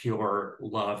 happy, pure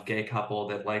love gay couple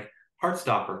that like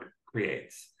Heartstopper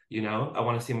creates. You know, I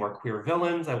want to see more queer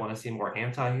villains. I want to see more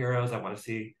anti-heroes. I want to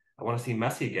see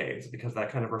messy gays, because that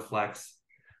kind of reflects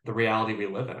the reality we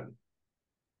live in.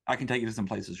 I can take you to some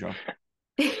places, Joe.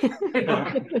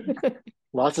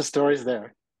 Lots of stories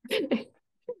there.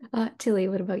 Tilly,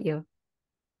 what about you?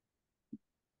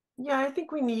 Yeah, I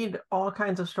think we need all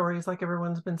kinds of stories, like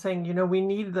everyone's been saying. You know, we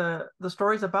need the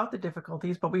stories about the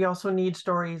difficulties, but we also need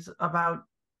stories about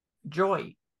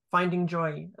joy, finding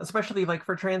joy, especially like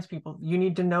for trans people. You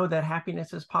need to know that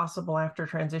happiness is possible after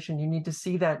transition. You need to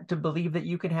see that to believe that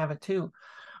you can have it too.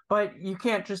 But you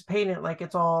can't just paint it like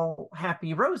it's all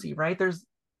happy rosy, right?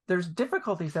 There's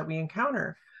difficulties that we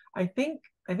encounter. I think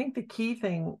the key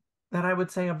thing that I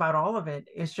would say about all of it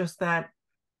is just that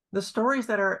the stories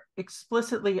that are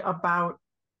explicitly about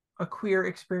a queer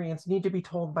experience need to be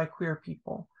told by queer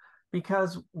people,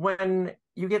 because when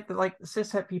you get the like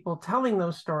cishet people telling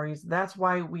those stories, that's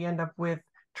why we end up with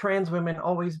trans women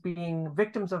always being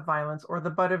victims of violence or the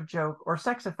butt of joke or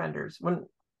sex offenders, when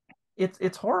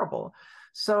it's horrible.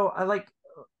 So I like,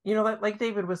 you know, like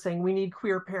David was saying, we need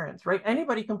queer parents, right?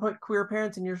 Anybody can put queer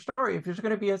parents in your story. If there's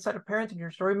going to be a set of parents in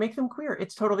your story, make them queer.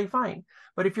 It's totally fine.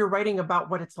 But if you're writing about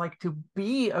what it's like to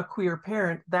be a queer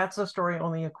parent, that's a story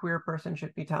only a queer person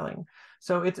should be telling.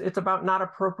 So it's about not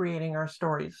appropriating our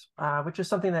stories, which is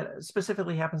something that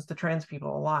specifically happens to trans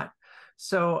people a lot.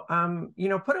 So, you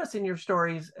know, put us in your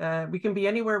stories. We can be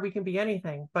anywhere, we can be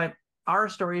anything, but our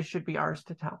stories should be ours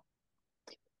to tell.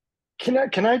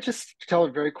 Can I just tell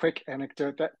a very quick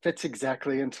anecdote that fits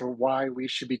exactly into why we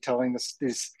should be telling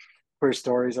these queer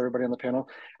stories, everybody on the panel?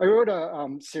 I wrote a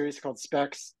series called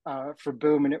Specs for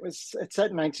Boom, and it's set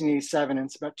in 1987, and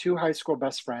it's about two high school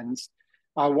best friends.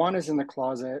 One is in the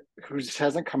closet, who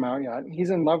hasn't come out yet. He's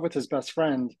in love with his best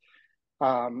friend,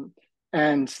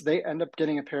 and they end up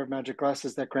getting a pair of magic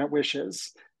glasses that grant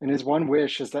wishes. And his one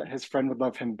wish is that his friend would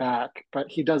love him back, but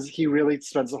he really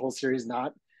spends the whole series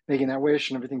not making that wish,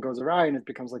 and everything goes awry, and it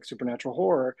becomes like supernatural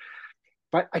horror.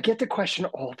 But I get the question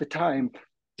all the time: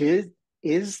 is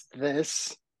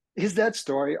that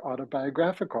story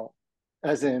autobiographical?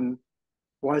 As in,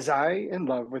 was I in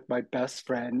love with my best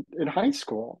friend in high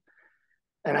school?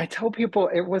 And I tell people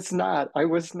it was not. I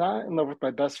was not in love with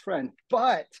my best friend,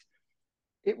 but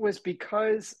it was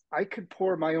because I could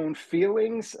pour my own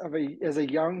feelings as a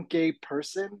young gay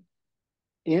person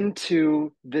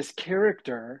into this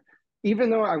character,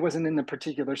 even though I wasn't in the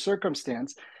particular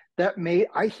circumstance. That made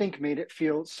it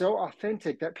feel so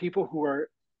authentic that people who are,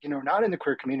 you know, not in the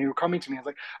queer community were coming to me and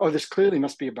like, oh, this clearly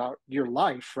must be about your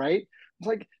life, right? I was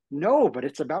like, no, but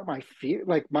it's about my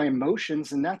my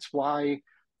emotions. And that's why,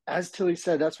 as Tilly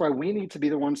said, that's why we need to be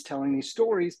the ones telling these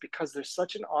stories, because there's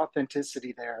such an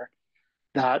authenticity there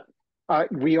that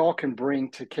we all can bring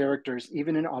to characters,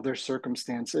 even in other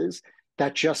circumstances,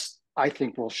 that just, I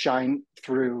think, will shine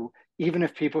through, even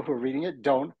if people who are reading it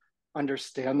don't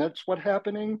understand that's what's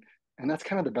happening. And that's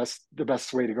kind of the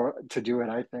best way to go to do it,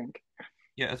 I think.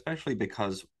 Yeah, especially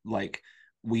because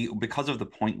because of the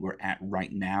point we're at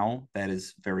right now, that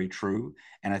is very true.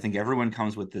 And I think everyone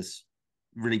comes with this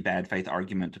really bad faith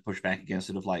argument to push back against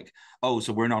it of like, oh,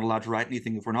 so we're not allowed to write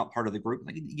anything if we're not part of the group.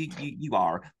 Like, you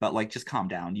are, but like, just calm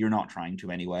down. You're not trying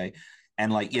to anyway.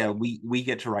 And like, yeah, we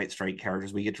get to write straight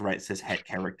characters, we get to write cis het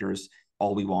characters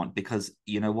all we want, because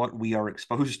you know what, we are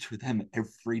exposed to them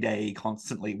every day,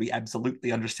 constantly. We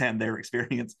absolutely understand their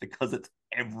experience because it's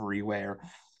everywhere.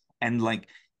 And like,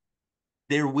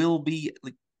 there will be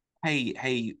like,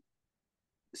 hey,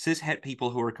 cishet people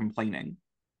who are complaining,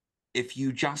 if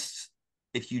you just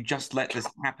let this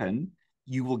happen,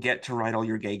 you will get to write all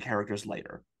your gay characters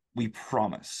later. We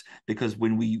promise. Because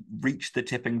when we reach the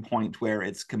tipping point where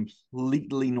it's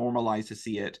completely normalized to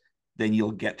see it, then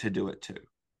you'll get to do it too.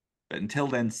 But until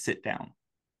then, sit down.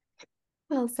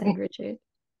 Well said, Richard.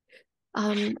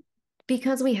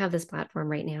 Because we have this platform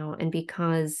right now, and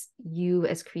because you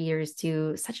as creators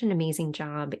do such an amazing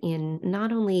job in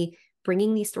not only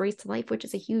bringing these stories to life, which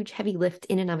is a huge, heavy lift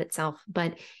in and of itself,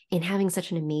 but in having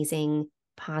such an amazing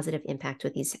positive impact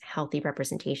with these healthy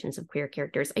representations of queer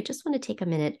characters, I just want to take a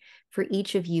minute for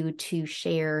each of you to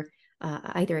share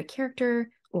either a character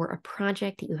or a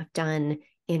project that you have done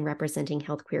in representing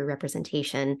health queer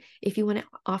representation. If you want to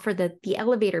offer the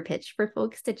elevator pitch for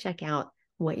folks to check out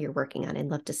what you're working on, I'd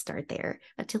love to start there.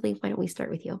 Tilly, why don't we start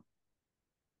with you?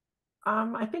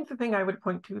 I think the thing I would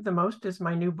point to the most is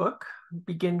my new book,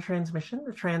 Begin Transmission,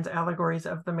 The Trans Allegories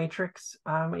of the Matrix.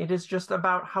 It is just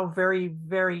about how very,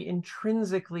 very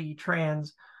intrinsically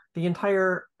trans the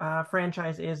entire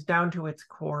franchise is down to its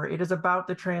core. It is about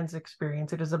the trans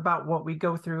experience. It is about what we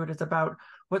go through. It is about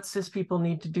what cis people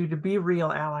need to do to be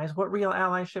real allies, what real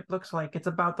allyship looks like. It's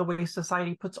about the way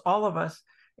society puts all of us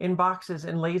in boxes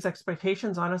and lays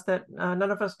expectations on us that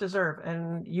none of us deserve.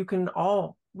 And we can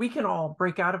all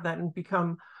break out of that and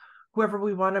become whoever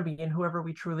we want to be and whoever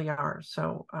we truly are.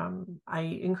 So I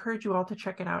encourage you all to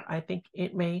check it out. I think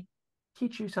it may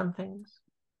teach you some things.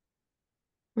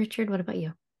 Richard, what about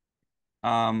you?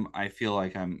 I feel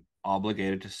like I'm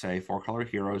obligated to say Four-Color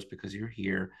Heroes because you're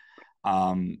here.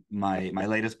 My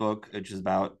latest book, which is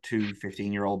about two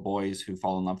 15-year-old boys who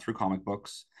fall in love through comic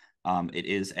books. It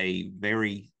is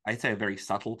I'd say a very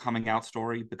subtle coming out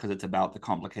story because it's about the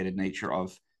complicated nature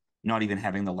of not even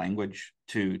having the language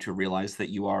to realize that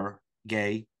you are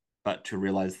gay, but to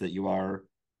realize that you are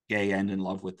gay and in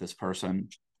love with this person,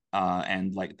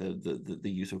 and like the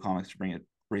use of comics to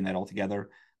bring that all together.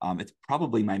 It's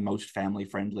probably my most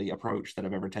family-friendly approach that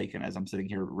I've ever taken, as I'm sitting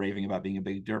here raving about being a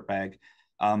big dirtbag.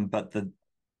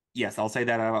 Yes, I'll say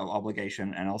that out of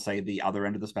obligation, and I'll say the other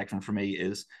end of the spectrum for me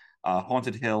is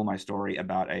Haunted Hill, my story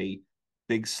about a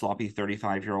big sloppy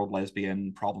 35-year-old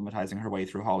lesbian problematizing her way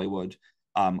through Hollywood,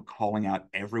 calling out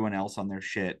everyone else on their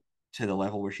shit to the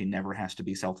level where she never has to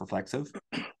be self-reflexive.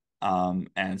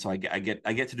 And so I get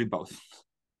to do both.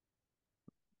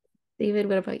 David,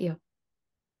 what about you?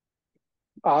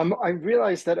 I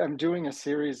realized that I'm doing a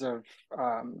series of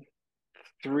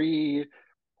 3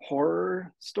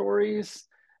 horror stories.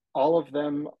 All of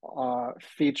them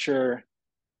feature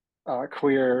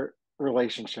queer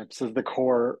relationships as the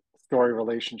core story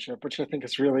relationship, which I think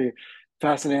is really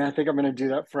fascinating. I think I'm going to do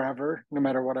that forever. No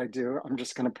matter what I do, I'm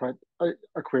just going to put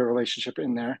a queer relationship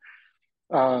in there.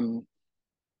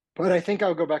 But I think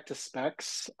I'll go back to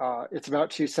Specs. It's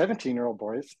about 2 17-year-old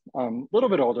boys, a little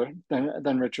bit older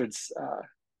than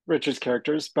Richard's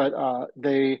characters, but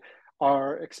they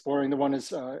are exploring. The one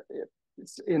is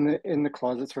in the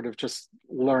closet, sort of just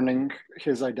learning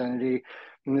his identity,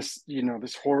 and this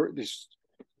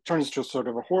turns to sort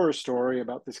of a horror story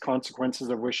about these consequences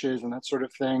of wishes and that sort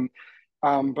of thing.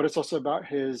 But it's also about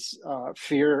his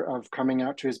fear of coming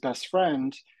out to his best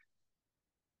friend,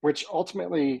 which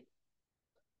ultimately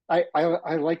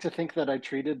I like to think that I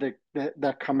treated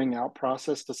that coming out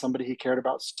process to somebody he cared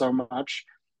about so much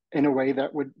in a way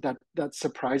that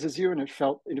surprises you, and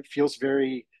it feels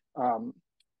very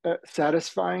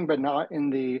satisfying, but not in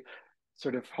the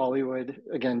sort of Hollywood,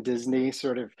 again, Disney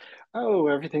sort of, oh,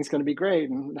 everything's going to be great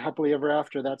and happily ever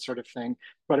after, that sort of thing.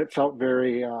 But it felt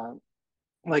very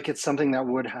like it's something that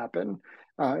would happen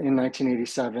in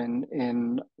 1987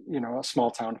 in a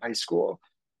small town high school.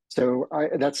 So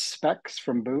that's Specs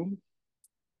from Boom.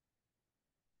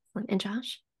 And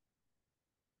Josh?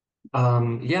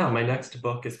 Yeah, my next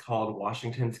book is called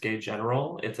Washington's Gay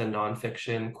General. It's a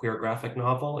nonfiction queer graphic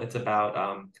novel. It's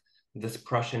about this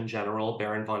Prussian general,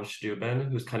 Baron von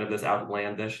Steuben, who's kind of this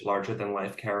outlandish,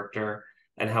 larger-than-life character,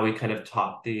 and how he kind of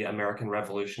taught the American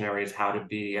revolutionaries how to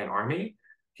be an army.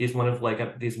 He's one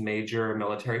of these major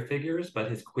military figures,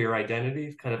 but his queer identity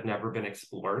has kind of never been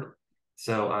explored.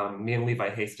 So me and Levi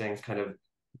Hastings kind of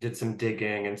did some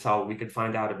digging and saw what we could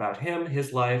find out about him,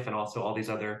 his life, and also all these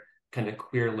other kind of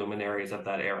queer luminaries of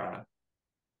that era.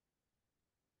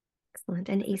 Excellent.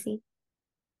 And AC?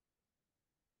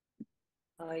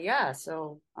 Yeah,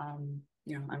 so I'm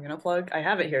gonna plug, I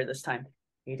have it here this time,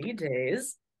 80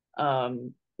 Days,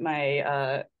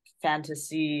 my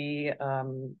fantasy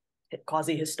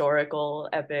quasi-historical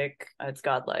epic. It's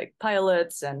got like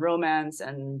pilots and romance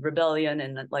and rebellion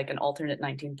and like an alternate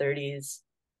 1930s.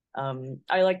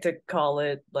 I like to call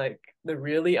it like the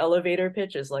really elevator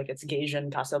pitch is like it's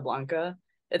Gaysian Casablanca.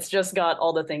 It's just got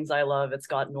all the things I love. It's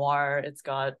got noir, it's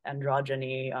got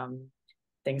androgyny,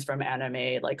 things from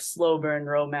anime, like slow burn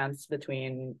romance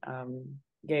between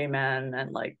gay men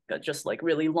and like just like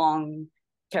really long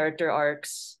character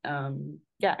arcs.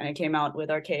 Yeah, and it came out with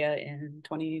Archaea in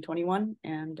 2021,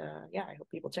 and yeah, I hope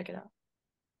people check it out.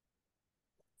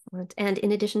 Excellent. And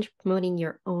in addition to promoting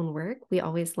your own work, we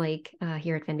always like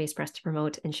here at Fanbase Press to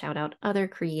promote and shout out other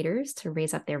creators to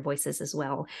raise up their voices as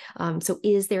well. So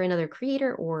is there another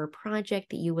creator or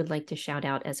project that you would like to shout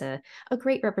out as a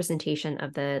great representation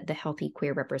of the healthy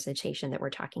queer representation that we're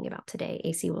talking about today?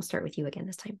 AC, we'll start with you again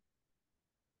this time.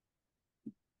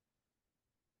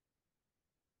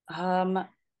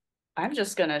 I'm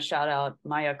just gonna shout out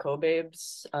Maya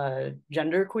Kobabe's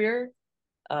genderqueer.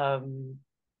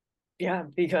 Yeah,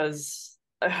 because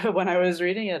when I was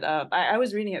reading it, I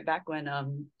was reading it back when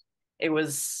it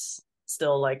was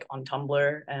still like on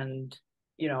Tumblr, and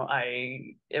you know,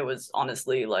 it was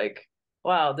honestly like,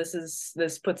 wow,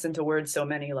 this puts into words so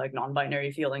many like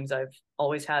non-binary feelings I've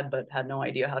always had but had no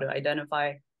idea how to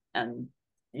identify. And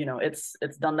you know, it's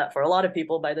done that for a lot of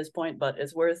people by this point, but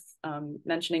it's worth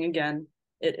mentioning again.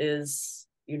 It is,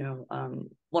 you know,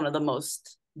 one of the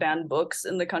most banned books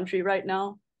in the country right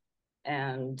now,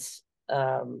 and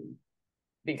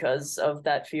because of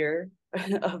that fear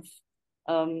of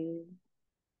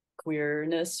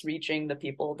queerness reaching the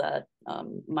people that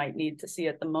might need to see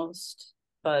it the most.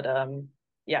 But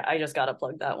yeah, I just gotta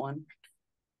plug that one.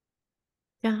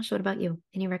 Josh, what about you?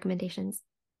 Any recommendations?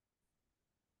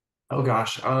 Oh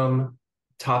gosh,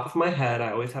 top of my head,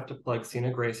 I always have to plug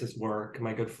Sina Grace's work,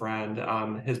 my good friend.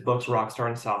 His books Rockstar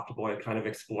and Soft Boy kind of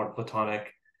explore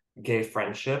platonic gay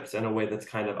friendships in a way that's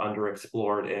kind of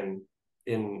underexplored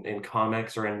in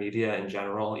comics or in media in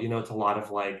general. You know, it's a lot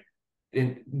of like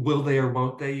in will they or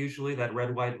won't they, usually that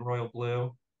red, white, and royal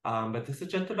blue. But this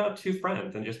is just about two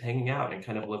friends and just hanging out and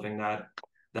kind of living that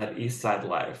East Side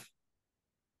life.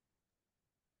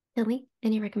 Lily,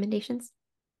 any recommendations?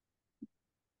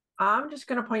 I'm just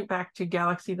going to point back to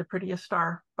Galaxy, the Prettiest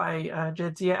Star by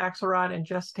Jadzia Axelrod and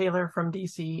Jess Taylor from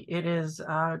DC. It is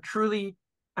truly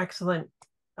excellent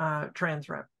trans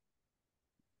rep.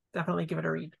 Definitely give it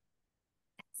a read.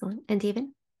 Excellent. And David?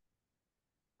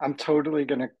 I'm totally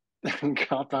going to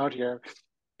cop out here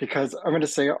because I'm going to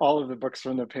say all of the books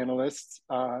from the panelists.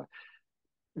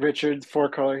 Richard's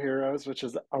Four-Color Heroes, which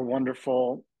is a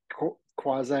wonderful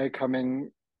quasi-coming,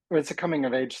 well, it's a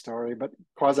coming-of-age story, but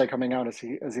quasi-coming out, as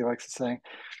he likes to say.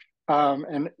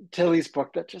 And Tilly's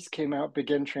book that just came out,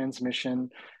 Begin Transmission,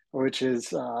 which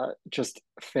is just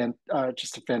a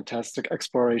fantastic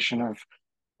exploration of,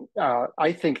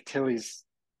 I think Tilly's,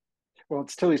 well,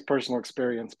 it's Tilly's personal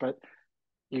experience, but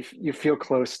you feel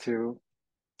close to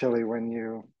Tilly when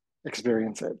you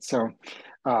experience it. So,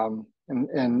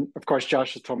 and of course,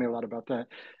 Josh has told me a lot about that.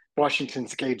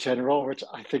 Washington's Gay General, which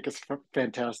I think is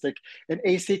fantastic. And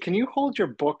AC, can you hold your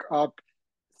book up,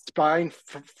 spine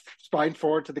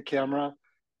forward to the camera,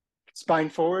 spine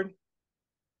forward?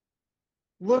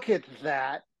 Look at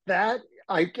that. I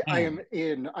am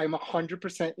in. I'm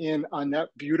 100% in on that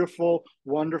beautiful,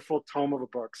 wonderful tome of a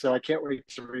book. So I can't wait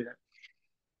to read it.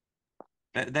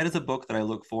 That is a book that I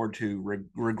look forward to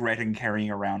regretting carrying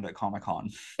around at Comic-Con.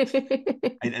 I'll carry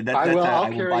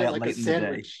it like a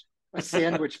sandwich. A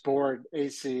sandwich board,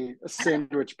 AC, a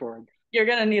sandwich board. You're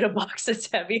gonna need a box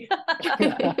that's heavy.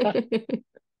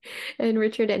 And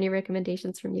Richard, any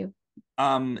recommendations from you?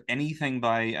 Anything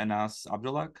by Anas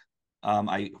Abdullah.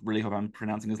 I really hope I'm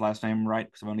pronouncing his last name right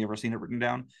because I've only ever seen it written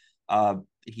down.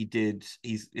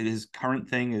 His current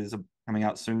thing is coming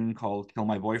out soon called Kill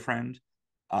My Boyfriend.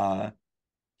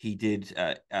 He did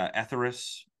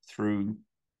Etheris through,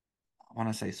 I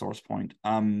want to say Source Point.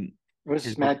 It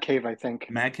was Mad Cave, I think.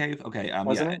 Mad Cave? Okay.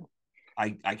 Wasn't it?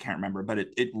 I can't remember, but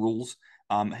it rules.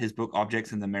 His book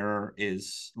Objects in the Mirror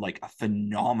is like a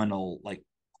phenomenal, like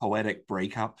poetic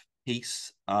breakup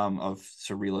piece of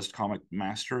surrealist comic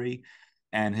mastery.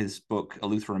 And his book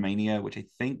Eleutheromania, which I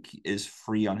think is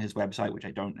free on his website, which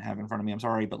I don't have in front of me, I'm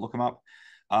sorry, but look him up.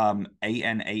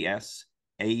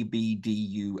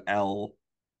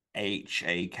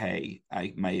 ANASABDULHAK.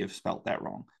 I may have spelt that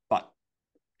wrong, but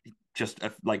just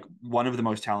like one of the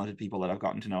most talented people that I've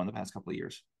gotten to know in the past couple of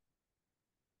years.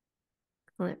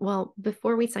 Well,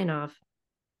 before we sign off,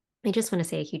 I just want to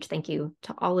say a huge thank you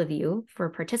to all of you for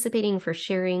participating, for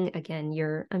sharing, again,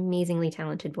 your amazingly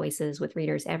talented voices with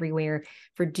readers everywhere,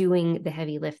 for doing the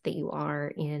heavy lift that you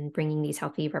are in bringing these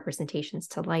healthy representations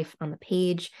to life on the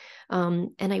page.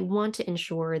 And I want to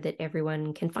ensure that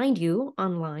everyone can find you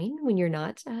online when you're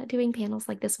not doing panels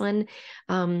like this one.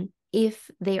 If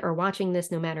they are watching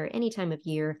this, no matter any time of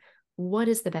year, what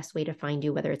is the best way to find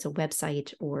you, whether it's a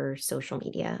website or social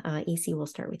media? AC, we'll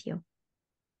start with you.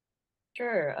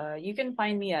 Sure. You can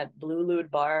find me at Blue Lude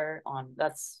Bar on,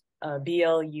 that's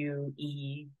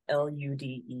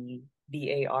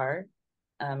BLUELUDEBAR.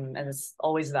 And it's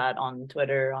always that on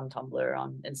Twitter, on Tumblr,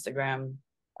 on Instagram.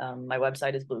 My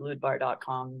website is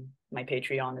blueludebar.com. My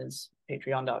Patreon is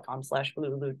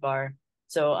patreon.com/blueludebar.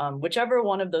 So whichever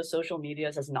one of those social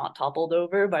medias has not toppled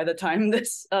over by the time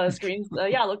this screens,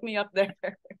 yeah, look me up there.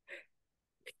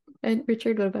 And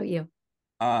Richard, what about you?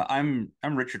 I'm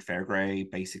Richard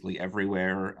Fairgray, basically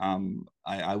everywhere.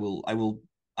 I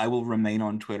will remain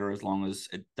on Twitter as long as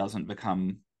it doesn't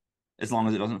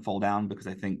fall down, because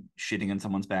I think shitting in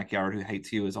someone's backyard who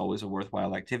hates you is always a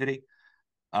worthwhile activity.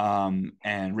 And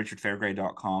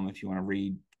richardfairgray.com if you want to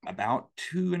read about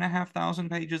 2,500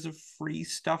 pages of free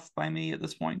stuff by me at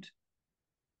this point.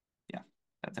 Yeah,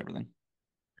 that's everything.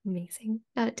 Amazing.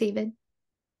 David?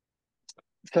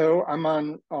 So I'm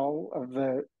on all of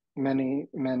the many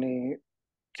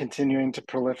continuing to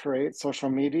proliferate social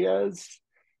medias.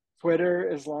 Twitter,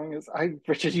 as long as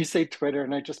Richard, you say Twitter,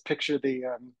 and I just picture the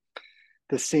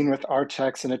scene with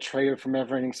Artax and Atreyu from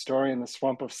Neverending Story in the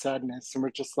Swamp of Sadness, and we're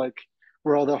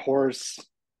all the horse,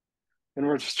 and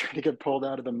we're just trying to get pulled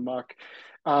out of the muck.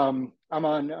 I'm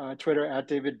on Twitter at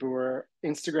David Booher,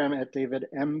 Instagram at David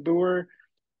M. Booher.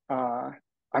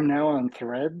 I'm now on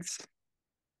Threads.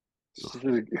 This is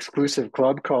an exclusive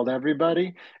club called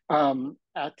Everybody,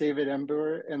 at David M.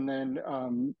 Booher, and then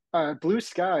Blue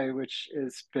Sky, which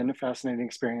has been a fascinating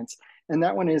experience. And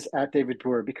that one is at David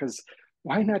Booher, because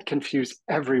why not confuse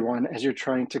everyone as you're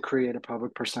trying to create a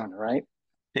public persona, right?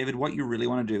 David, what you really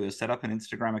want to do is set up an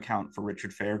Instagram account for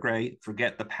Richard Fairgray,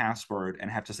 forget the password,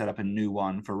 and have to set up a new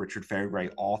one for Richard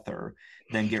Fairgray author,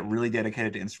 then get really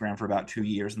dedicated to Instagram for about 2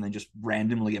 years, and then just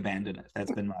randomly abandon it.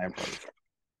 That's been my approach.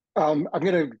 I'm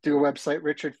going to do a website,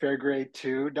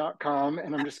 richardfairgray2.com,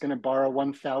 and I'm just going to borrow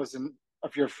 1,000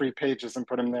 of your free pages and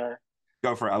put them there.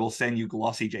 Go for it. I will send you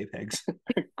glossy JPEGs.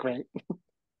 Great.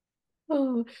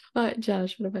 Oh,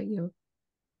 Josh, what about you?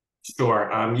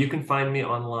 Sure. You can find me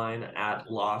online at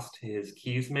Lost His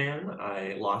Keys Man.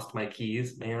 I lost my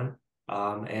keys, man.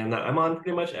 And I'm on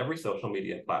pretty much every social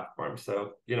media platform.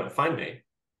 So, find me.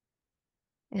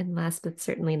 And last but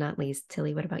certainly not least,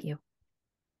 Tilly, what about you?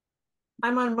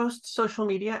 I'm on most social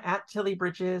media at Tilly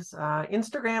Bridges.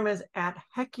 Instagram is at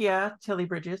Heck Yeah Tilly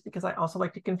Bridges, because I also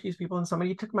like to confuse people, and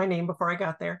somebody took my name before I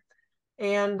got there.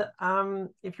 And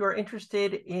if you are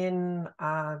interested in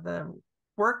the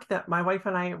work that my wife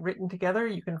and I have written together,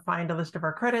 you can find a list of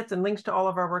our credits and links to all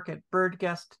of our work at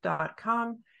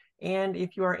birdguest.com. And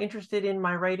if you are interested in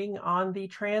my writing on the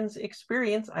trans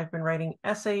experience, I've been writing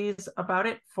essays about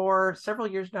it for several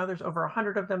years now. There's over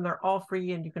 100 of them. They're all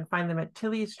free, and you can find them at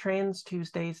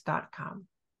tillystranstuesdays.com.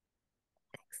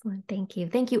 Excellent. Thank you.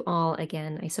 Thank you all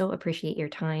again. I so appreciate your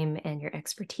time and your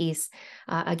expertise.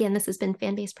 Again, this has been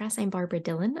Fanbase Press. I'm Barbra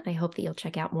Dillon. I hope that you'll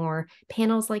check out more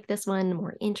panels like this one,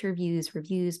 more interviews,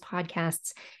 reviews,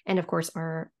 podcasts, and of course,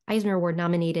 our Eisner Award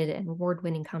nominated and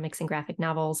award-winning comics and graphic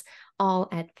novels, all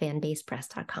at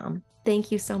fanbasepress.com.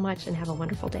 Thank you so much and have a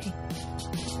wonderful day.